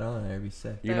just put that on. I'd be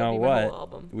sick. You know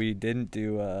what? We didn't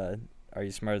do Are You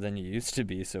Smarter Than You Used to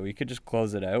Be, so we could just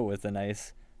close it out with a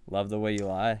nice Love the Way You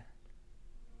Lie.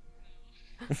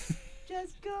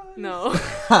 Just go. No.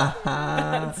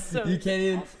 So you can't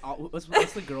even.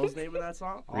 What's the girl's name of that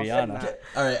song? Rihanna.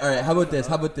 All right. How about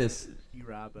this? You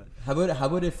rap it. How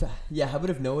about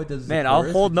if Noah does? Man,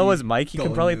 I'll hold Noah's mic. He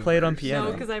can probably play it on piano.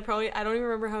 No, because I don't even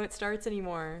remember how it starts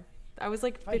anymore. I was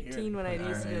like 15 when I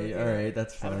used to do it. All right,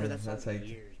 that's fine. I haven't heard that song that's in like.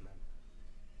 years, man.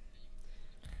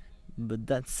 But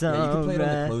that's Yeah, you can play it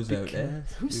on the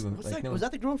closeout. Who's that? Was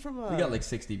that the girl from? We got like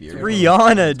 60 viewers.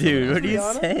 Rihanna, dude. What are you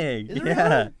Rihanna? saying? Is it Yeah.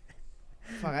 Rihanna?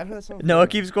 Fuck, I've heard that song. Noah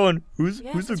keeps going. Who's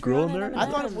Yes, the it's girl in Rihanna there? and I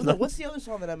thought. Eminem. What's the other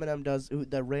song that Eminem does?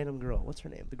 That random girl. What's her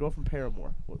name? The girl from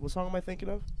Paramore. What song am I thinking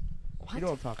of? What? You know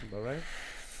what I'm talking about, right?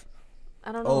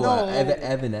 I don't know. Oh, No.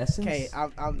 Evanescence. Okay,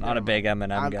 I'm Not a big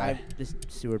Eminem guy. I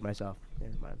just sewered myself.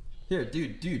 Never mind. Here,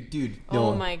 dude. Oh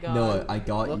Noah, my God. Noah, I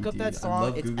got you, Look up dude. that I song.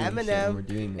 love It's Googling shit when Eminem, we're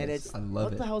doing this. and it's I love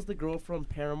what it. the hell's the girl from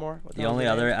Paramore? What The hell's only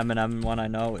her other name? Eminem one I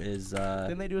know is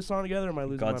Didn't they do a song together? Or am I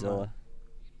losing my Godzilla. mind?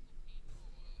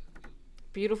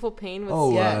 Beautiful Pain with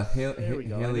Oh, Yeah. There we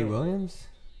go, I Haley know. Williams.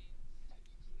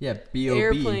 Yeah, B.O.B.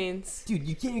 Airplanes. Dude,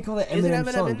 you can't even call that Isn't Eminem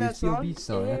Eminem song. in Dude, that it's B.O.B. song?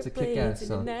 song. That's a kick-ass Airplanes in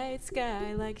song. the night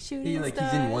sky like shooting He's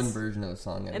stars. in one version of the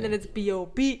song. I And then think. it's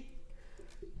B.O.B.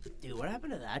 Dude, what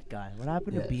happened to that guy? What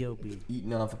happened Yeah. to B.O.B.?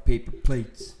 Eating off of paper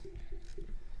plates.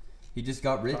 He just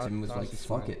got rich and was Thought like, he was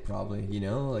fuck smart. it, probably. You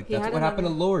know? Like, He that's had what happened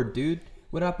to another- Lord, dude.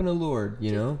 What happened to Lord,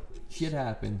 you know? Shit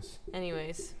happens.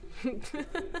 Anyways.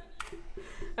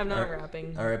 I'm not Alright.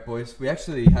 rapping. All right, boys. We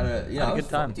actually had a... Yeah, Had a that good was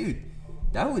fun. time. Dude,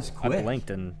 that was I quick. blinked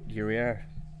and here we are.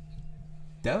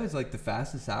 That was like the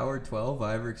fastest hour 12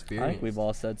 I ever I experienced. think we've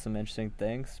all said some interesting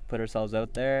things, put ourselves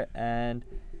out there, and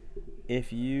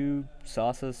if you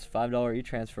sauce us $5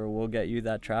 e-transfer, we'll get you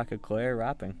that track of Claire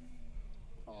rapping.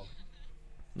 Oh.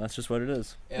 That's just what it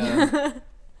is.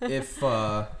 If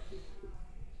I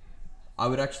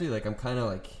would actually like, I'm kind of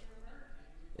like,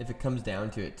 if it comes down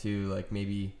to it too, like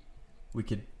maybe we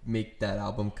could make that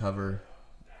album cover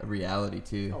a reality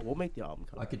too. Oh, we'll make the album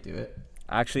cover. I could do it.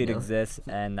 Actually, it Yeah. exists,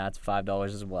 and that's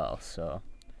 $5 as well. So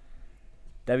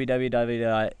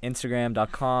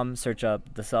www.instagram.com, search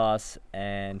up The Sauce,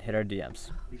 and hit our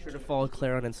DMs Be sure to follow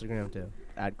Claire on Instagram too.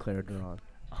 At Claire Duran.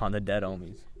 on the Dead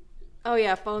Homies. Oh,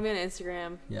 yeah. Follow me on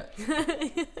Instagram. Yeah.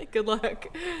 Good luck.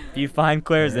 If you find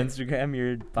Claire's Alright. Instagram,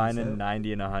 you're finding So-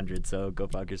 90 and 100, so go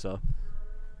fuck yourself.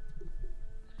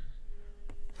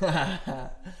 I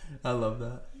love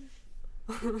that.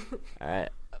 All right.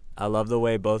 I love the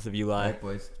way both of you All lie. right,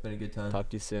 boys. It's been a good time. Talk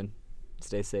to you soon.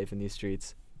 Stay safe in these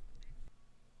streets.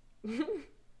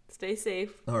 Stay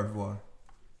safe. Au revoir.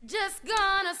 Just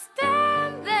gonna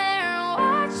stand there and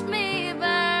watch me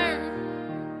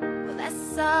burn. Well,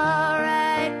 that's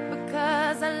alright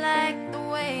because I like the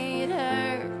way it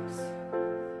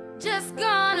hurts. Just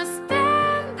gonna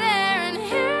stand there and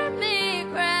hear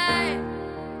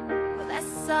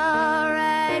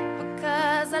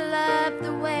love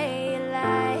the way you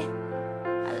lie.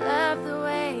 I love the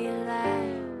way you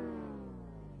lie.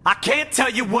 I can't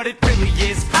tell you what it really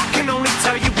is, I can only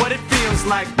tell you what it feels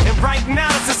like. And right now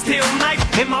it's a steel knife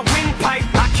in my windpipe.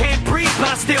 I can't breathe but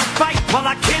I still fight, while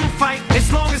I can fight.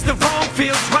 As long as the wrong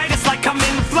feels right, it's like I'm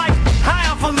in flight. High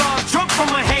off of love, drunk from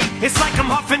my hate. It's like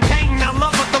I'm huffing pain, I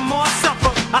love her the more I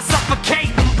suffer. I suffocate,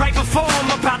 right before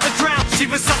I'm about to drown. She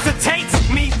resuscitates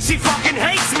me, she fucking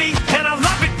hates me. And I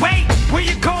love it, wait, where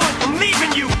you going? I'm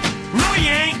leaving you. No you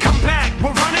ain't, come back,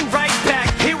 we're running right back.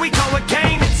 Here we go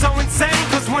again, it's so insane.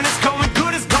 Cause when it's going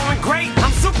good, it's going great.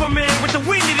 I'm Superman with the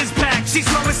wind in his back. She's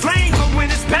Lois Lane, but when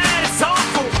it's bad, it's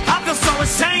awful. I feel so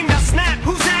ashamed, I snap,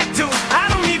 who's that dude? I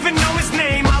don't even know his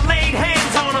name, I laid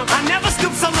hands on him. I never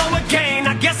stoop so low again,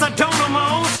 I guess I don't know my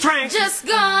own strength. Just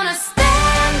gonna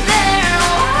stand there and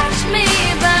watch me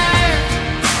burn.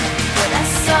 But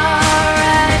that's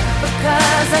alright,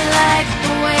 because I like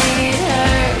the way it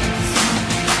hurts.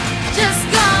 Just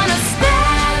gonna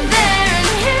stand there and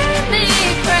hear me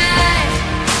cry.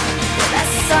 But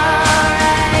that's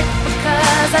alright,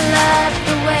 because I love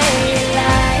the way you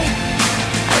lie.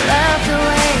 I love the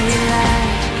way you lie.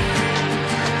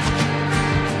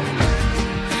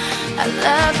 I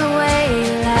love the way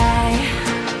you lie.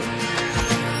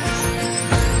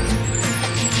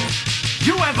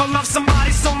 You ever love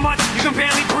somebody so much you can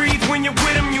barely breathe when you're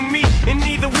with them? You meet and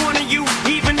neither one of you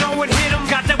even know it hit them.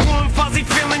 Got that warm fuzzy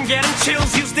feeling, get them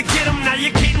chills, used to get them. Now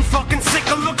you're getting fucking sick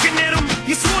of looking at them.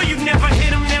 You swore you'd never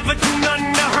hit them, never do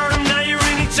nothing to hurt them. Now you're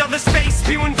in each other's face,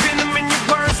 spewing venom in your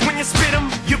words when you spit them.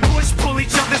 You push, pull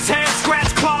each other's hair,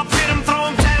 scratch, claw, pit them, throw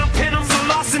them down, pin them. So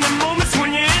lost in the moments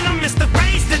when you're in them, it's the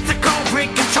race that the cold break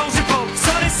controls your boat.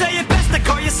 So they say it best to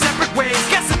go your separate ways.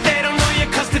 Guess that they don't know you,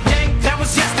 cause today, that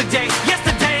was yesterday.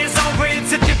 Yesterday is over,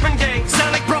 it's a different day.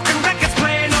 Sound like broken records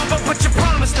playing over, but you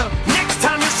promised her next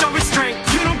time you'll show restraint.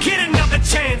 You don't get another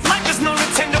chance, life is no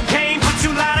Nintendo game, but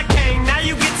you lied again. Now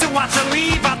you get to watch her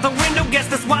leave out the window, guess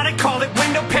that's why they call it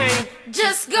window pane.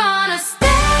 Just gonna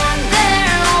stand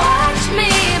there and watch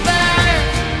me burn.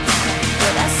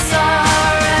 But that's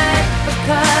alright,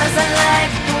 because I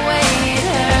like the way it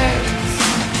hurts.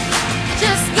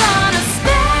 Just gonna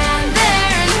stand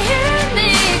there and hear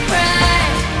me cry.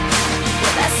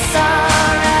 But that's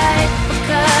alright,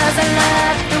 because I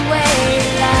love the way you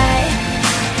lie.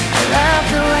 I love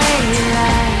the way you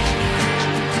lie.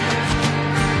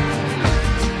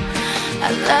 I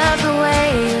love the way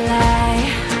you lie.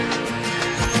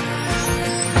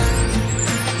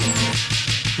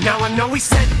 Now I know we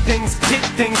said things, did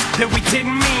things that we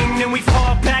didn't mean, and we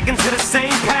fall back into the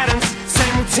same patterns,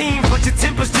 same routine, but your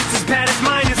temper's just as bad as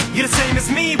mine is. You're the same as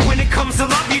me, when it comes to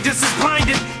love, you're just as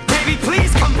blinded. Baby, please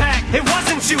come back, it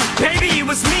wasn't you, baby, it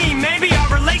was me. Maybe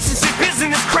our relationship isn't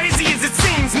as crazy as it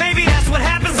seems. Maybe that's what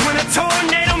happens when a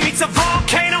tornado meets a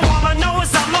volcano. All I know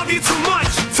is I love you too much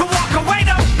to walk away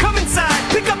though. Come inside,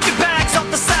 pick up your bags off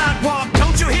the sidewalk.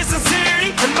 Don't you hear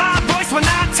sincerity in my voice when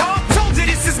I talk? Told you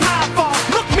this is my fault,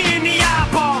 look me in the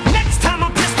eyeball. Next time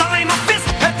I'm pissed, I'll aim my fist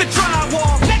at the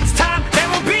drywall. Next time, there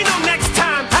will be no next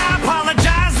time. I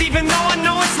apologize even though I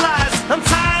know it's lies. I'm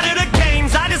tired of the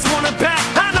games, I just want her back.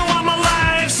 I know I'm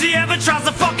alive, if she ever tries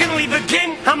to fucking leave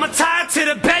again, I'ma tie her to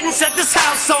the bed and set this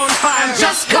house on fire. I'm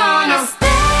just gonna